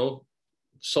 you know,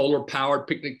 solar powered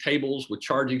picnic tables with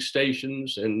charging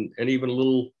stations and even a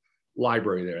little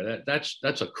library there.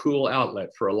 That's a cool outlet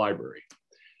for a library.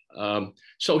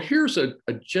 So here's a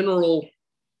general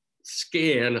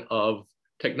scan of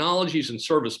technologies and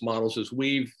service models as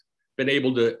we've been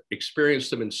able to experience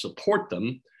them and support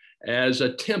them as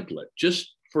a template,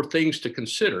 just for things to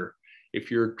consider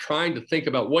if you're trying to think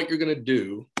about what you're going to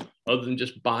do other than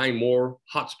just buying more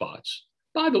hotspots.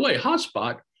 By the way,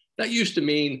 hotspot, that used to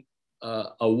mean a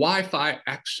Wi-Fi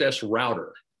access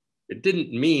router. It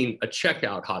didn't mean a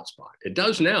checkout hotspot. It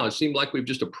does now. It seemed like we've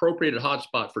just appropriated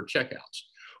hotspot for checkouts.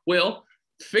 Well,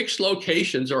 fixed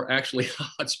locations are actually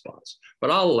hotspots,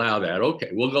 but I'll allow that. Okay,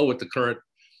 we'll go with the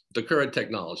current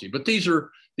technology. But these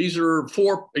are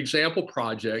 4 example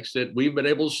projects that we've been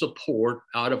able to support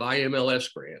out of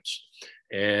IMLS grants.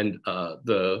 And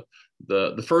the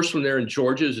first one there in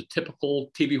Georgia is a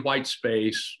typical TV white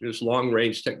space. It's long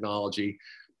range technology,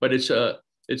 but it's a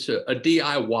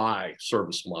DIY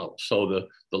service model. So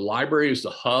the library is the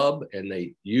hub, and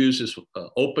they use this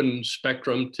open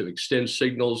spectrum to extend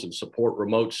signals and support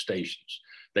remote stations.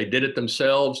 They did it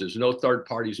themselves. There's no third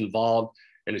parties involved,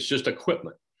 and it's just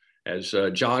equipment. As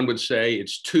John would say,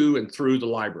 it's to and through the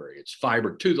library. It's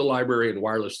fiber to the library and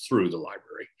wireless through the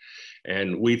library.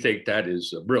 And we think that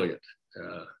is brilliant.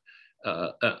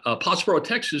 Pottsboro,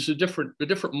 Texas is a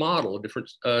different model, a different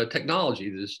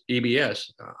technology, this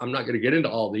EBS. I'm not going to get into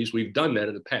all these. We've done that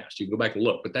in the past. You can go back and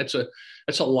look, but that's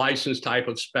a licensed type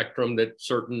of spectrum that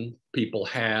certain people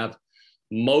have.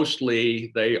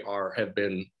 Mostly they have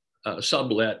been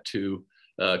sublet to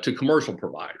commercial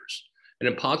providers. And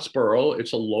in Pottsboro,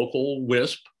 it's a local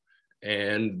WISP,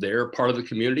 and they're part of the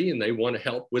community, and they want to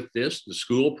help with this, the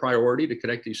school priority to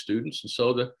connect these students. And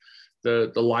so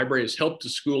the library has helped the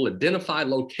school identify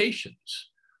locations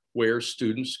where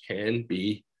students can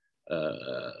be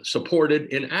supported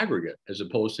in aggregate, as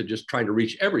opposed to just trying to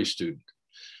reach every student.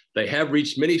 They have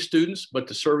reached many students, but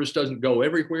the service doesn't go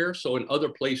everywhere. So in other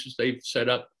places, they've set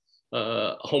up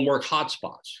homework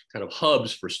hotspots, kind of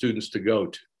hubs for students to go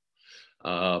to.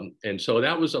 And so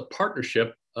that was a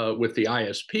partnership with the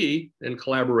ISP in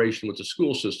collaboration with the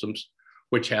school systems,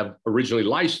 which have originally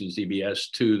licensed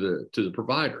EBS to the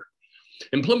provider.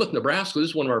 In Plymouth, Nebraska, this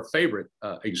is one of our favorite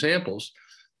examples.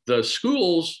 The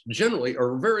schools generally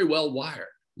are very well wired.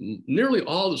 Nearly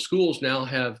all the schools now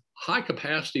have high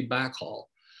capacity backhaul.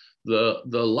 The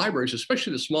libraries,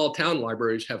 especially the small town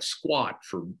libraries, have squat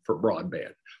for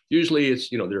broadband. Usually it's,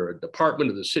 they're a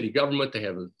department of the city government. They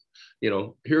have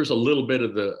here's a little bit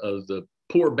of the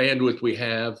poor bandwidth we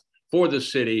have for the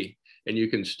city, and you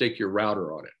can stick your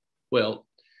router on it. Well,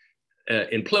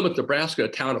 in Plymouth, Nebraska, a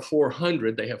town of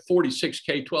 400, they have 46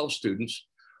 K-12 students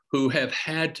who have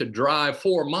had to drive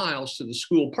 4 miles to the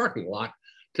school parking lot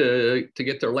to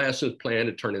get their lessons planned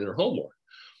and turn in their homework.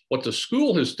 What the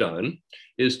school has done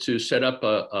is to set up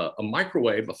a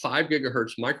microwave, a 5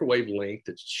 gigahertz microwave link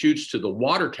that shoots to the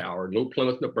water tower in Little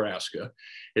Plymouth, Nebraska.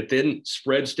 It then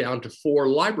spreads down to 4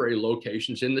 library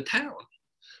locations in the town,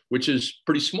 which is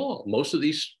pretty small. Most of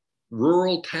these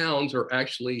rural towns are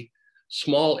actually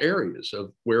small areas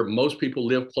of where most people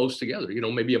live close together,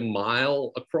 maybe a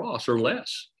mile across or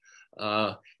less.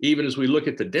 Even as we look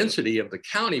at the density of the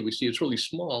county, we see it's really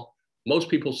small. Most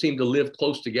people seem to live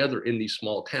close together in these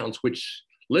small towns, which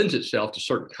lends itself to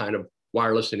certain kind of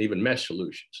wireless and even mesh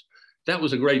solutions. That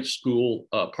was a great school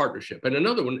partnership. And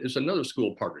another one is another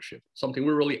school partnership. Something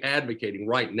we're really advocating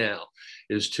right now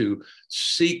is to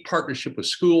seek partnership with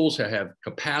schools that have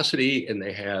capacity and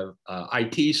they have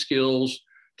IT skills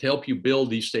to help you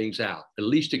build these things out, at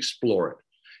least explore it.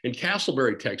 In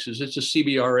Castleberry, Texas, it's a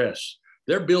CBRS.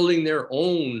 They're building their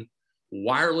own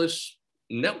wireless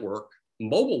network,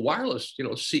 mobile wireless, an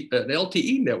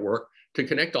LTE network to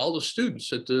connect all the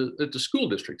students at the school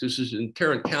district. This is in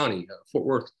Tarrant County, Fort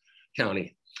Worth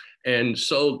County. And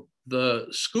so the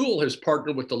school has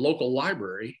partnered with the local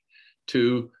library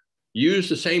to use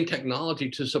the same technology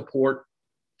to support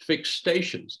fixed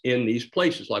stations in these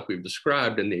places like we've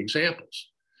described in the examples.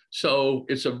 So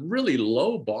it's a really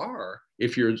low bar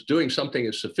if you're doing something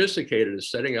as sophisticated as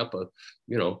setting up a,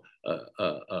 you know,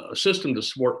 a system to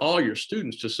support all your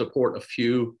students to support a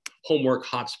few homework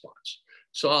hotspots.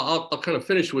 So I'll kind of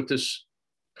finish with this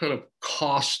kind of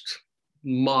cost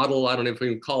model. I don't know if we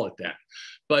can call it that,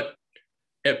 but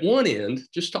at one end,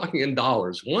 just talking in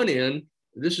dollars, one end,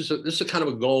 this is a kind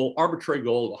of a goal, arbitrary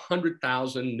goal of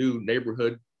 100,000 new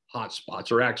neighborhood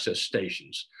hotspots or access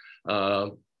stations.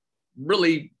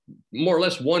 Really, more or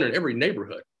less one in every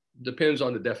neighborhood. Depends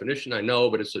on the definition, I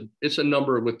know, but it's a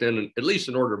number within at least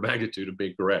an order of magnitude of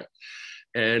being correct,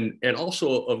 and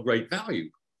also of great value.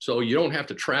 So you don't have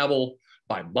to travel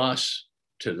by bus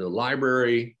to the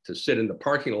library to sit in the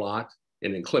parking lot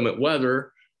in inclement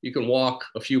weather. You can walk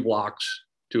a few blocks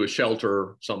to a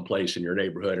shelter someplace in your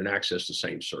neighborhood and access the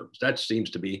same service. That seems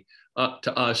to be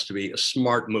to us to be a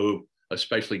smart move,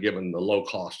 especially given the low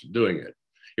cost of doing it.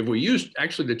 If we use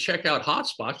actually the checkout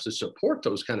hotspots to support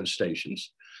those kind of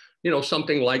stations, you know,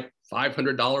 something like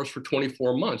 $500 for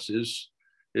 24 months is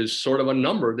sort of a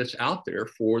number that's out there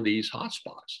for these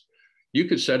hotspots. You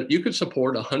could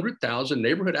support 100,000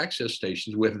 neighborhood access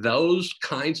stations with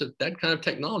that kind of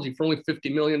technology for only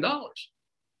 $50 million.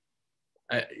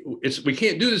 We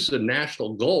can't do this as a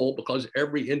national goal because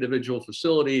every individual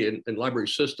facility and library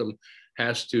system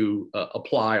has to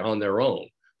apply on their own.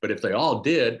 But if they all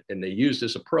did and they use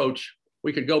this approach,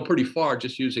 we could go pretty far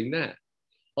just using that.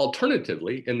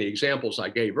 Alternatively, in the examples I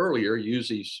gave earlier, use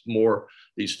these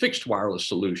fixed wireless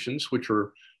solutions, which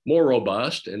are more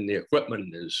robust and the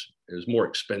equipment is more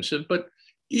expensive. But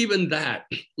even that,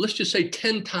 let's just say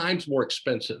 10 times more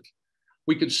expensive,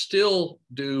 we could still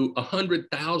do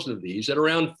 100,000 of these at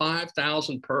around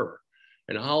 5,000 per.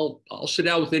 And I'll sit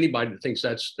down with anybody that thinks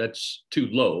that's too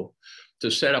low to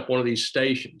set up one of these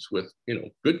stations with, you know,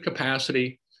 good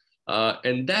capacity,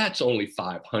 and that's only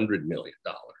 $500 million.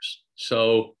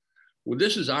 So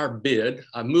this is our bid.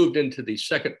 I moved into the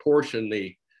second portion,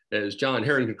 as John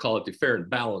Harrington called it, the fair and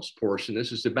balanced portion.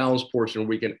 This is the balanced portion where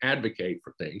we can advocate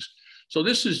for things. So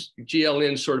this is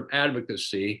GLN's sort of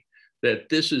advocacy that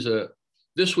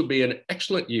this would be an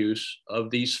excellent use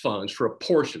of these funds for a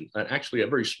portion, and actually a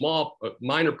very small,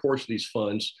 minor portion of these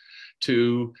funds,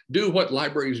 to do what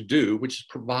libraries do, which is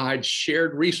provide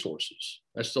shared resources.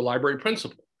 That's the library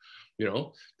principle, you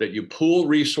know, that you pool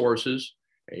resources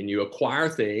and you acquire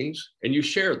things and you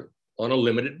share them on a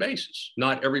limited basis.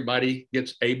 Not everybody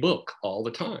gets a book all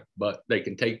the time, but they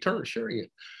can take turns sharing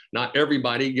it. Not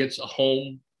everybody gets a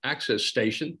home access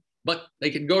station, but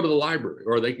they can go to the library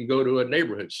or they can go to a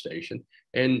neighborhood station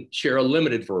and share a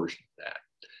limited version of that.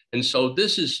 And so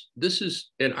this is,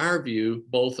 in our view,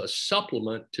 both a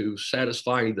supplement to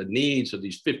satisfying the needs of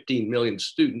these 15 million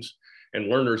students and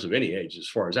learners of any age, as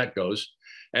far as that goes,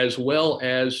 as well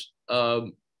as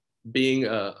being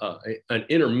an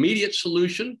intermediate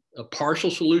solution, a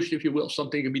partial solution, if you will,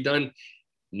 something that can be done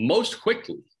most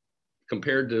quickly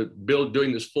compared to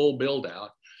doing this full build out.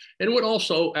 And would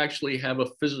also actually have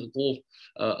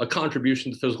a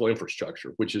contribution to physical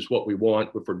infrastructure, which is what we want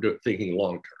if we're thinking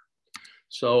long term.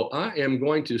 So I am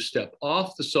going to step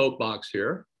off the soapbox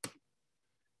here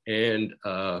and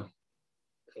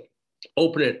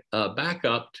open it back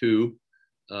up to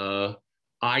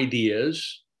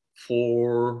ideas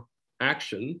for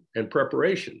action and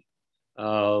preparation.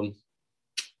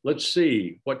 Let's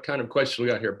see, what kind of questions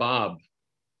we got here? Bob.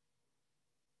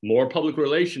 More public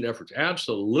relation efforts.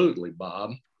 Absolutely,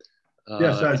 Bob.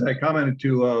 Yes, as I commented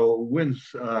to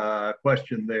Wynn's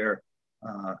question there,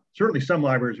 certainly some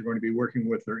libraries are going to be working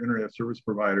with their internet service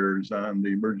providers on the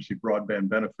emergency broadband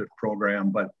benefit program,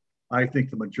 but I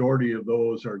think the majority of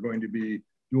those are going to be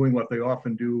doing what they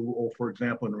often do, for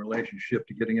example, in relationship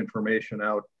to getting information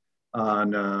out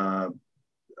on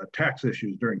tax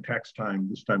issues during tax time,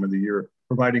 this time of the year,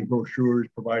 providing brochures,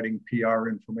 providing PR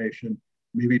information,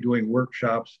 maybe doing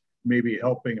workshops, maybe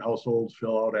helping households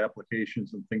fill out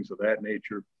applications and things of that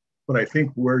nature. But I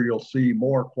think where you'll see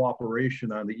more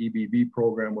cooperation on the EBB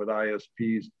program with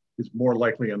ISPs is more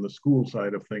likely on the school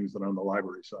side of things than on the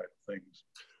library side of things.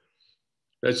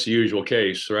 That's the usual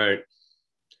case, right?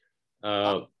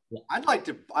 I'd like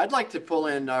to pull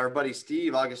in our buddy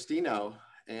Steve Agostino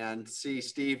and see,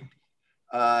 Steve,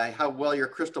 how well your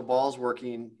crystal ball's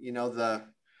working. You know,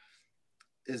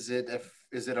 is it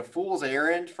a fool's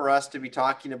errand for us to be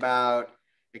talking about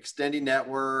extending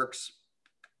networks,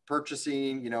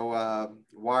 purchasing,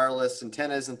 wireless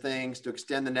antennas and things to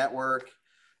extend the network?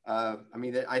 I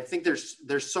mean, I think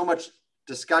there's so much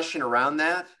discussion around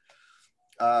that.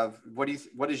 What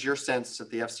is your sense at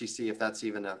the FCC, if that's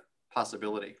even a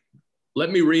possibility? Let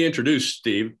me reintroduce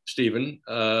Stephen.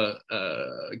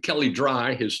 Kelly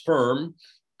Dry, his firm,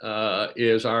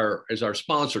 is our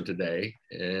sponsor today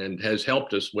and has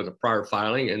helped us with a prior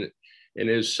filing and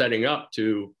is setting up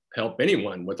to help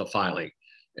anyone with a filing.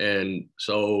 And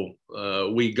so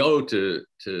we go to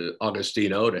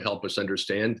Augustino to help us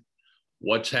understand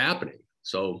what's happening.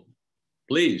 So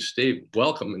please, Steve,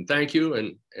 welcome and thank you.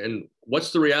 And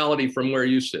what's the reality from where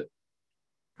you sit?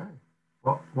 Okay.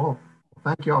 Well,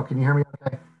 thank you all. Can you hear me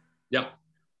okay? Yeah.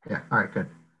 Yeah, all right, good.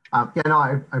 Yeah, no,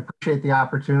 I appreciate the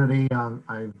opportunity.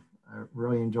 I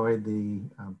really enjoyed the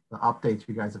updates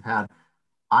you guys have had.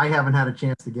 I haven't had a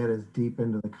chance to get as deep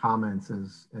into the comments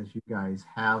as you guys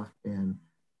have been.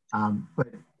 But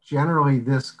generally,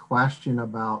 this question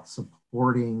about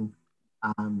supporting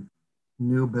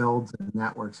new builds and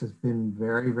networks has been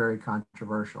very, very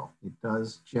controversial. It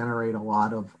does generate a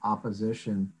lot of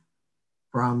opposition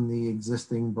from the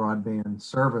existing broadband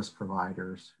service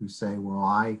providers who say, well,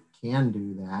 I can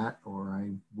do that, or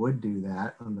I would do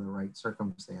that under the right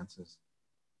circumstances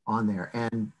on there.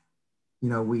 And, you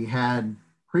know, we had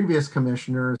previous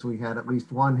commissioners, we had at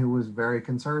least one who was very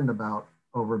concerned about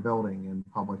overbuilding and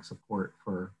public support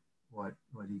for what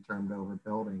he termed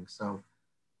overbuilding. So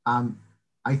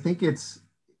I think it's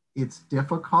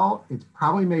difficult. It's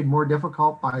probably made more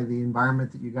difficult by the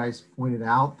environment that you guys pointed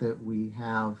out that we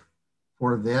have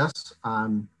for this,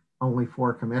 only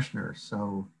 4 commissioners.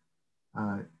 So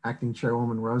Acting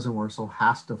Chairwoman Rosenworcel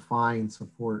has to find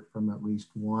support from at least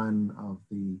one of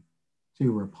the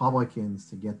 2 Republicans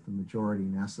to get the majority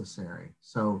necessary.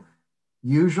 So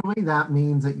usually that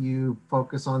means that you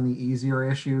focus on the easier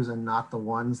issues and not the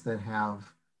ones that have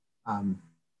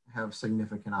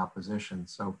significant opposition.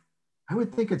 So I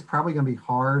would think it's probably going to be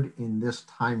hard in this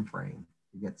time frame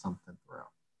to get something through.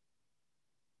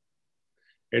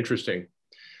 Interesting.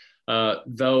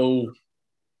 Though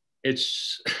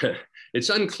it's it's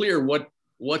unclear what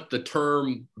the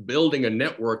term building a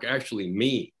network actually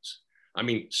means. I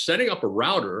mean, setting up a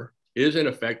router is in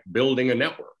effect building a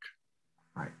network.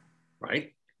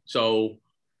 Right. So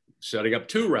setting up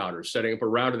 2 routers, setting up a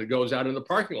router that goes out in the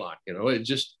parking lot, you know, it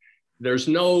just, there's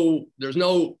no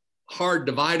hard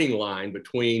dividing line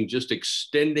between just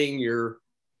extending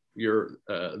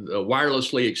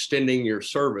wirelessly extending your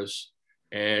service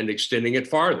and extending it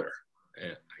farther.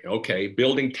 Okay,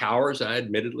 building towers,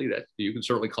 admittedly, that you can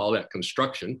certainly call that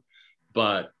construction,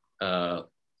 but a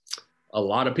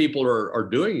lot of people are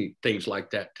doing things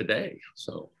like that today.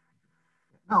 So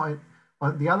no,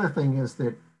 but the other thing is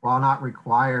that while not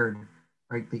required,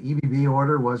 right, the EBB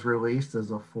order was released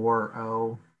as a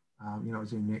 4-0, you know, it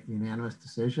was a unanimous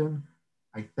decision.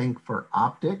 I think for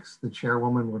optics, the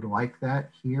chairwoman would like that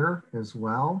here as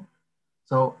well.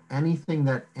 So anything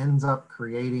that ends up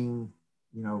creating,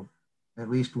 you know, at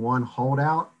least one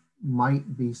holdout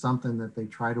might be something that they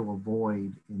try to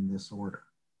avoid in this order.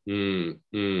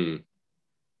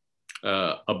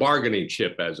 A bargaining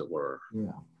chip, as it were.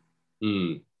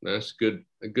 Yeah. That's good.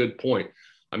 A good point.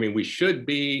 I mean, we should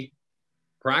be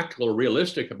practical or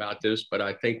realistic about this, but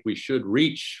I think we should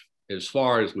reach as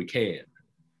far as we can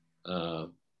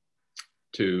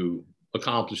to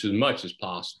accomplish as much as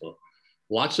possible.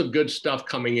 Lots of good stuff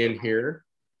coming in here.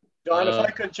 John, if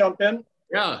I could jump in.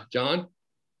 Yeah, John.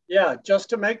 Yeah, just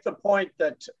to make the point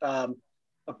that, a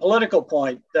political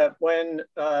point, that when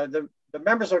the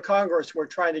members of Congress were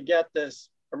trying to get this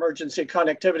emergency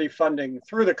connectivity funding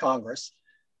through the Congress,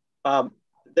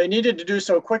 they needed to do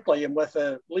so quickly and with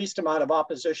the least amount of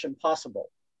opposition possible.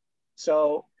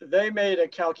 So they made a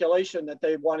calculation that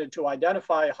they wanted to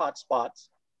identify hotspots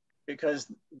because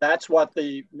that's what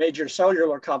the major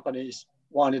cellular companies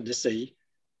wanted to see.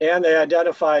 And they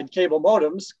identified cable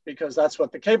modems because that's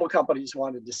what the cable companies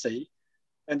wanted to see.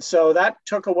 And so that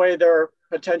took away their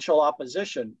potential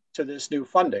opposition to this new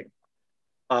funding.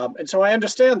 And so I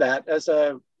understand that as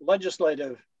a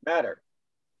legislative matter.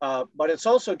 But it's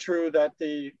also true that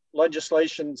the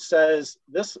legislation says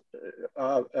this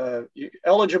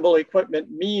eligible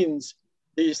equipment means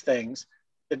these things.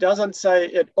 It doesn't say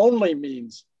it only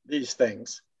means these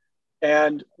things.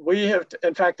 And we have,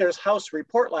 in fact, there's House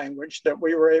report language that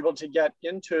we were able to get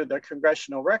into the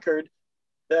congressional record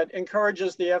that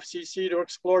encourages the FCC to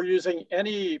explore using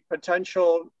any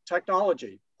potential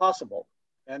technology possible.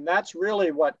 And that's really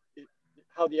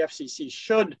how the FCC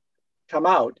should come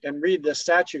out and read this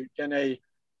statute in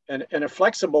a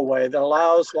flexible way that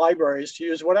allows libraries to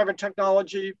use whatever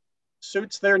technology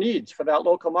suits their needs for that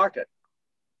local market.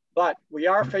 But we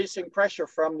are facing pressure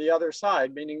from the other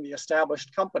side, meaning the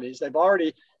established companies. They've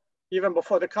already, even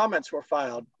before the comments were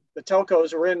filed, the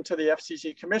telcos were into the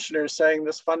FCC commissioners saying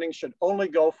this funding should only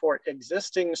go for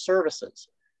existing services.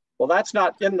 Well, that's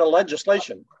not in the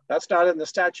legislation. That's not in the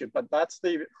statute, but that's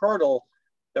the hurdle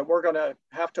that we're going to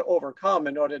have to overcome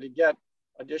in order to get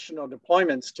additional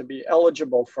deployments to be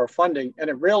eligible for funding. And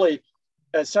it really,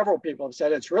 as several people have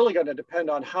said, it's really going to depend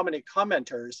on how many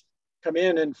commenters come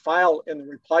in and file in the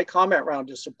reply comment round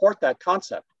to support that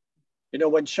concept. You know,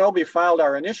 when SHLB filed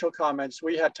our initial comments,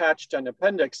 we attached an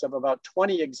appendix of about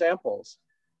 20 examples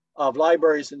of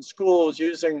libraries and schools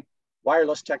using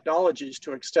wireless technologies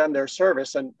to extend their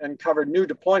service and covered new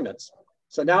deployments.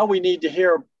 So now we need to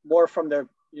hear more from the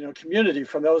community,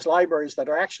 from those libraries that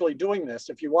are actually doing this.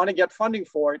 If you want to get funding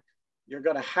for it, you're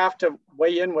going to have to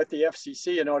weigh in with the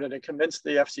FCC in order to convince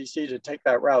the FCC to take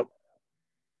that route.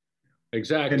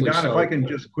 Exactly. And John, so, if I can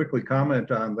just quickly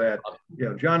comment on that,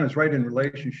 John is right in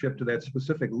relationship to that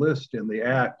specific list in the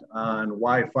Act on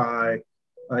Wi-Fi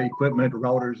equipment,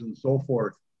 routers, and so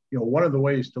forth. One of the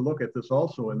ways to look at this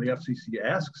also, and the FCC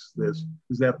asks this,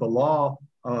 is that the law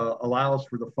allows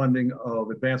for the funding of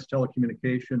advanced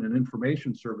telecommunication and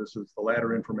information services, the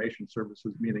latter information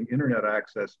services meaning internet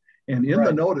access. And in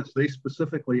the notice, they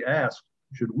specifically ask,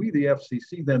 should we, the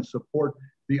FCC, then support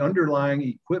the underlying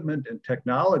equipment and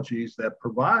technologies that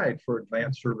provide for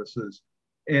advanced services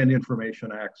and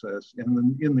information access? And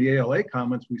then in the ALA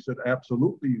comments, we said,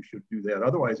 absolutely, you should do that.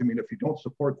 Otherwise, I mean, if you don't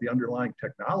support the underlying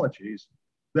technologies,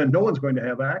 then no one's going to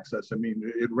have access. I mean,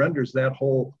 it renders that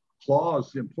whole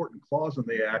clause, important clause in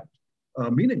the Act,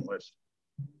 meaningless.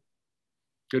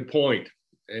 Good point.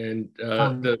 And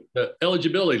the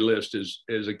eligibility list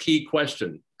is a key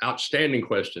question, outstanding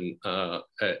question,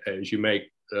 as you make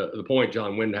the point,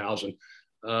 John Windhausen.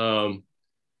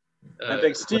 I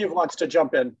think Steve wants to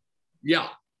jump in. Yeah.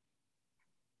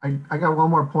 I got one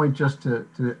more point just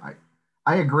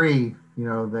I agree,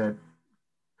 that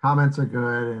comments are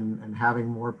good and having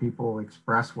more people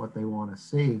express what they want to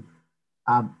see.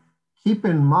 Keep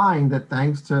in mind that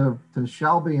thanks to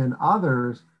SHLB and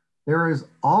others, there is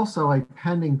also a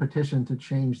pending petition to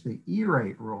change the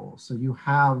E-rate rules. So you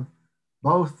have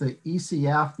both the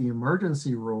ECF, the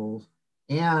emergency rules,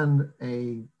 and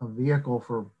a vehicle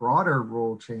for broader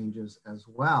rule changes as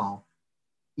well.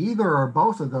 Either or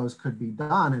both of those could be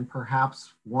done, and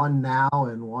perhaps one now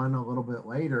and one a little bit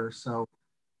later. So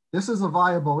this is a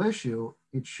viable issue.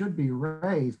 It should be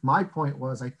raised. My point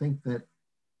was, I think that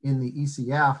in the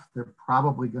ECF, they're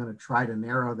probably going to try to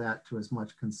narrow that to as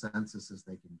much consensus as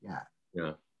they can get.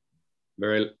 Yeah,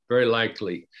 very, very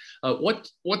likely.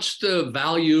 What's the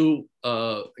value?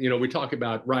 We talk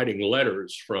about writing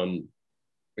letters from,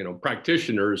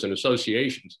 practitioners and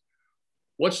associations.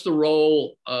 What's the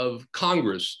role of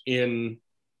Congress in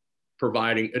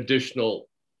providing additional,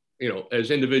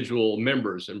 as individual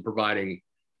members and providing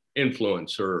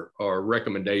influence or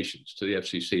recommendations to the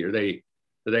FCC?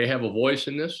 Do they have a voice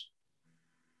in this?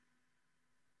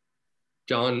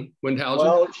 John Windhausen?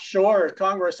 Well, sure.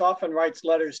 Congress often writes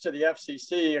letters to the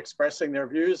FCC expressing their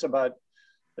views about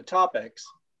the topics.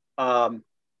 And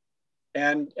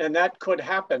that could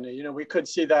happen. We could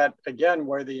see that again,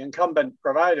 where the incumbent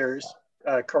providers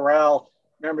corral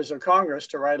members of Congress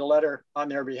to write a letter on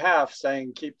their behalf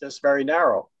saying, keep this very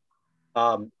narrow.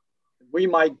 We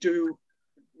might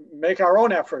make our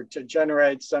own effort to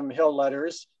generate some Hill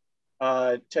letters,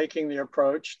 taking the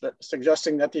approach that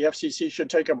suggesting that the FCC should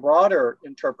take a broader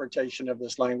interpretation of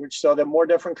this language so that more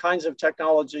different kinds of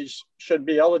technologies should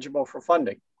be eligible for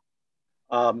funding.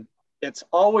 It's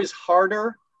always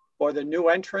harder for the new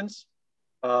entrants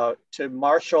to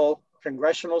marshal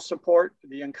congressional support.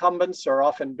 The incumbents are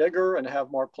often bigger and have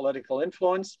more political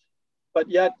influence, but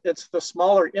yet it's the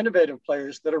smaller innovative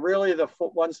players that are really the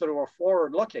ones that are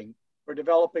forward-looking. We're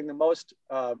developing the most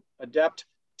adept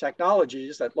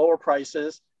technologies at lower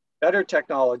prices, better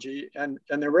technology, and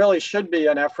there really should be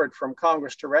an effort from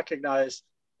Congress to recognize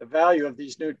the value of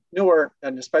these newer,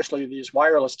 and especially these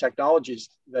wireless technologies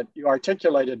that you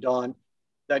articulated, Don,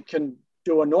 that can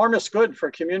do enormous good for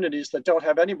communities that don't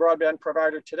have any broadband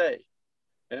provider today.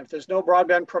 And if there's no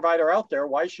broadband provider out there,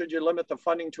 why should you limit the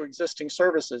funding to existing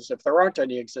services if there aren't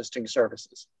any existing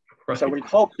services? Right. So we'd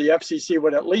hope the FCC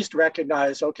would at least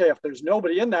recognize, okay, if there's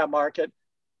nobody in that market,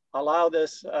 allow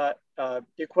this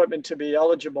equipment to be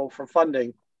eligible for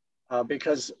funding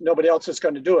because nobody else is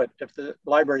going to do it if the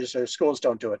libraries or schools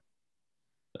don't do it.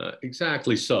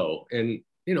 Exactly so. And,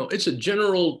 it's a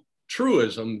general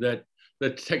truism that the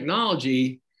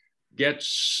technology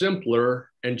gets simpler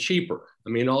and cheaper. I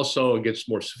mean, also it gets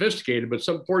more sophisticated, but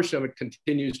some portion of it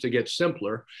continues to get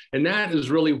simpler. And that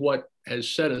is really what has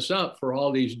set us up for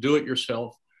all these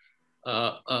do-it-yourself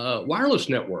wireless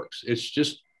networks. It's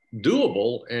just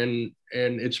doable and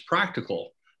it's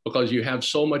practical because you have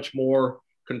so much more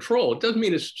control. It doesn't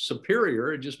mean it's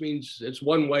superior. It just means it's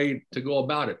one way to go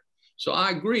about it. So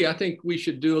I agree. I think we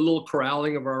should do a little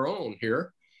corralling of our own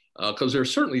here because there are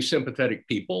certainly sympathetic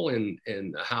people in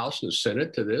the House and the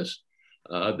Senate to this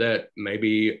that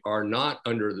maybe are not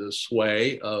under the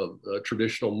sway of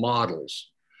traditional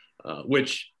models,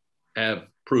 which have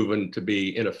proven to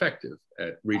be ineffective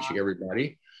at reaching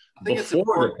everybody before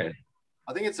the pandemic.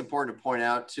 I think it's important to point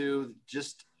out too,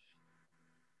 just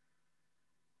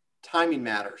timing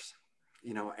matters,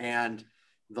 you know, and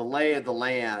the lay of the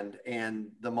land and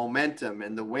the momentum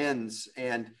and the winds.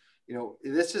 And, you know,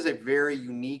 this is a very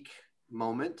unique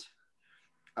moment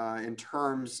in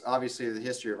terms, obviously, of the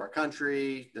history of our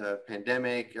country, the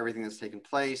pandemic, everything that's taken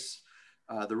place,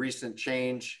 the recent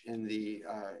change in the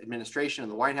administration in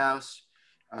the White House,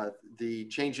 the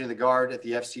changing of the guard at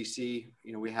the FCC.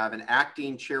 You know, we have an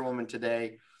acting chairwoman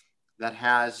today that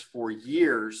has for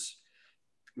years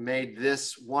made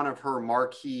this one of her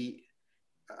marquee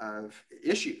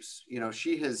issues. You know,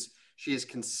 she has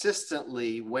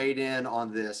consistently weighed in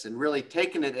on this and really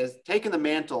taken the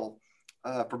mantle,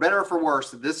 for better or for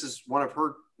worse, that this is one of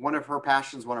her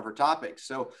passions, one of her topics.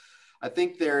 So I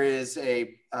think there is if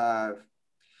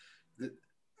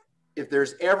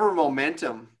there's ever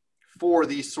momentum for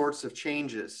these sorts of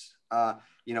changes,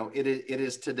 you know, it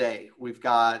is today. We've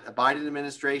got a Biden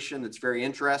administration that's very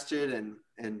interested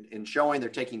in showing they're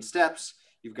taking steps.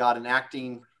 You've got an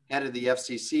acting head of the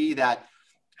FCC that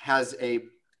has an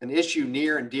issue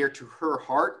near and dear to her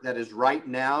heart that is right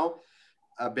now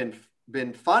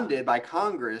been funded by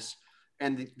Congress,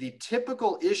 and the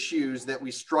typical issues that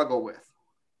we struggle with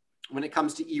when it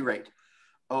comes to E-rate.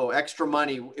 Oh, extra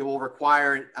money, it will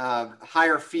require a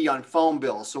higher fee on phone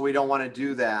bills, so we don't want to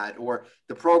do that. Or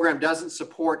the program doesn't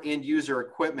support end user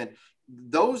equipment.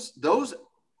 Those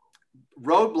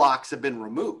roadblocks have been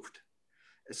removed.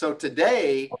 So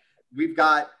today we've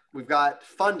got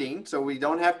funding, so we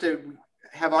don't have to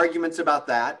have arguments about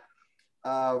that.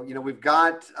 You know, we've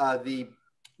got the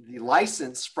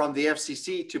license from the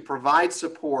FCC to provide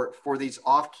support for these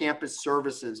off-campus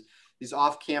services, these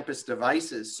off-campus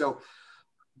devices. So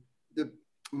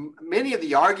many of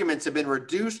the arguments have been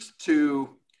reduced to,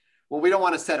 well, we don't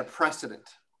want to set a precedent.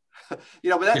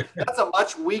 You know, but that's a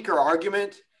much weaker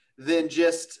argument than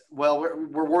just, well,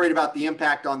 we're worried about the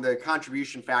impact on the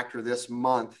contribution factor this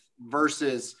month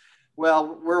versus,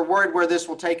 well, we're worried where this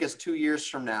will take us 2 years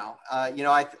from now. You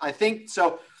know, I think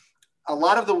so. A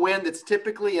lot of the wind that's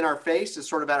typically in our face is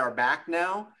sort of at our back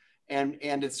now, and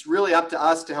it's really up to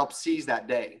us to help seize that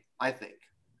day, I think.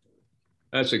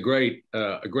 That's a great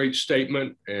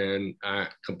statement, and I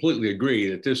completely agree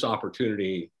that this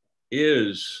opportunity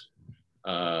is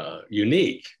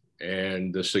unique,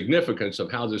 and the significance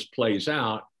of how this plays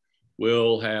out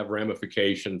will have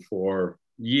ramification for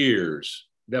years,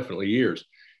 definitely years.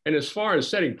 And as far as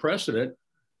setting precedent,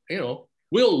 you know,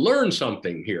 we'll learn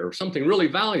something here, something really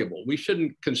valuable. We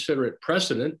shouldn't consider it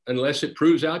precedent unless it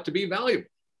proves out to be valuable.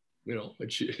 You know,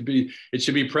 it should be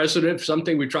precedent.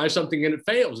 If we try something and it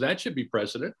fails, that should be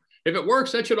precedent. If it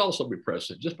works, that should also be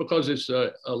precedent, just because it's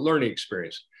a learning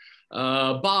experience.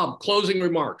 Bob, closing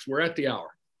remarks. We're at the hour.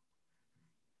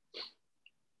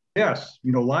 Yes,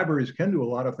 you know, libraries can do a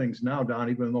lot of things now, Don,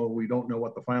 even though we don't know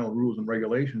what the final rules and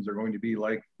regulations are going to be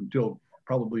like until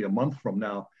probably a month from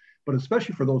now. But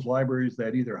especially for those libraries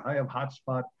that either have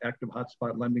active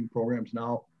hotspot lending programs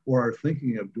now, or are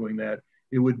thinking of doing that,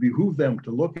 it would behoove them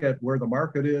to look at where the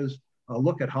market is,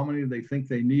 look at how many they think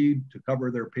they need to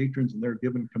cover their patrons in their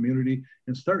given community,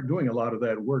 and start doing a lot of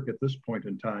that work at this point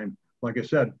in time. Like I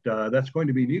said, that's going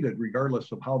to be needed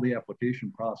regardless of how the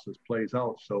application process plays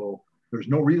out. So there's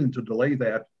no reason to delay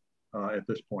that at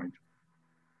this point.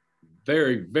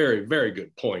 Very, very, very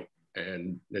good point.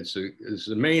 And it's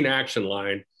the main action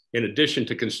line, in addition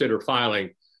to consider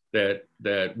filing, that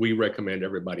we recommend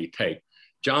everybody take.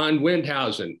 John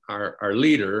Windhausen, our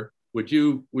leader, would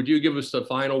you give us the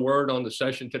final word on the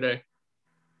session today?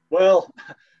 Well,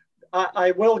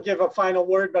 I will give a final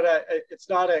word, but it's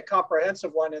not a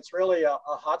comprehensive one. It's really a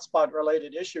hotspot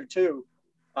related issue too.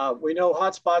 We know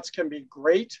hotspots can be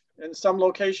great in some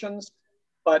locations,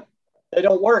 but they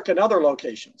don't work in other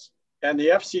locations. And the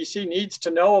FCC needs to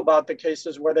know about the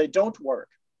cases where they don't work.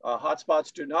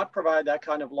 Hotspots do not provide that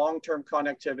kind of long-term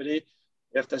connectivity.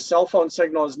 If the cell phone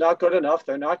signal is not good enough,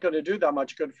 they're not going to do that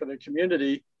much good for the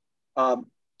community.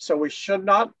 So we should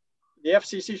not, the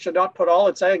FCC should not put all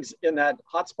its eggs in that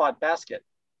hotspot basket,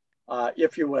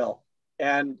 if you will.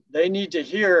 And they need to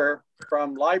hear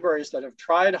from libraries that have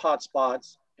tried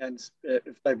hotspots, and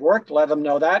if they've worked, let them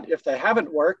know that. If they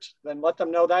haven't worked, then let them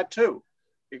know that too,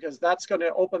 because that's going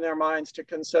to open their minds to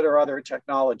consider other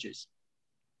technologies.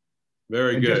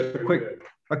 Very good. Just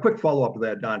a quick follow-up to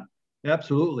that, Don.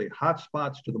 Absolutely.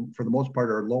 Hotspots for the most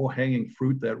part are low hanging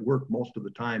fruit that work most of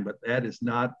the time, but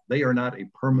they are not a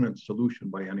permanent solution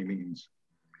by any means.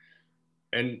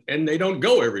 And they don't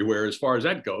go everywhere as far as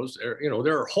that goes.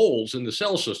 There are holes in the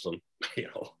cell system.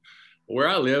 Where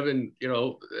I live in,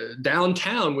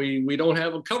 downtown, we don't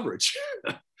have a coverage.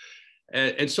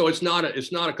 and so it's not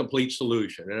a complete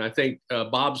solution. And I think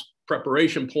Bob's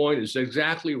preparation point is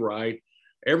exactly right.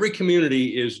 Every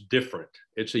community is different.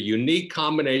 It's a unique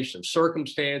combination of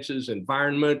circumstances,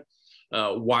 environment,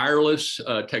 wireless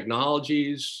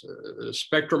technologies,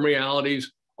 spectrum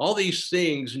realities. All these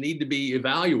things need to be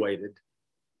evaluated,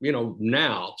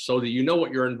 now, so that you know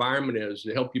what your environment is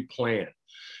to help you plan.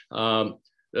 There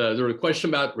was a question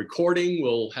about recording.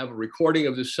 We'll have a recording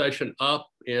of this session up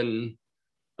in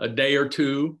a day or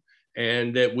two,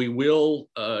 and that we will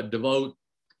devote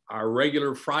our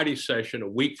regular Friday session a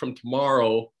week from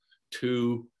tomorrow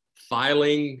to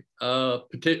filing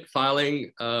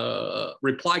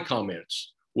reply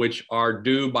comments, which are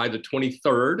due by the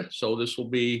 23rd. So this will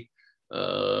be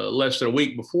less than a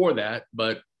week before that,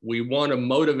 but we want to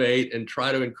motivate and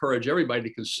try to encourage everybody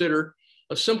to consider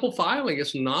a simple filing.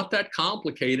 It's not that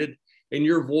complicated, and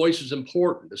your voice is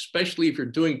important, especially if you're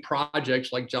doing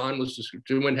projects like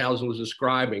Windhausen was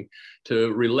describing.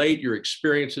 To relate your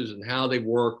experiences and how they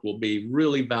work will be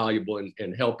really valuable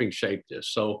in helping shape this.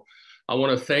 So I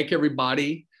want to thank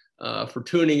everybody for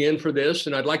tuning in for this,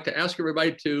 and I'd like to ask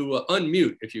everybody to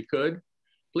unmute, if you could.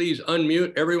 Please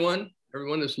unmute, everyone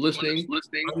that's listening.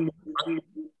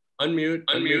 Unmute.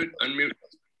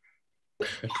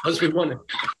 Because we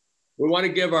want to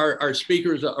give our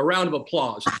speakers a round of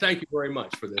applause. Thank you very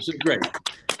much for this. It's great.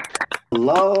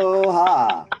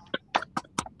 Aloha.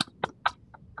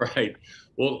 Right.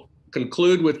 We'll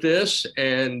conclude with this,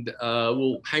 and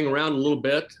we'll hang around a little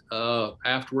bit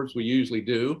afterwards. We usually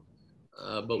do,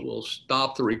 but we'll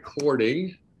stop the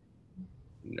recording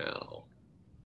now.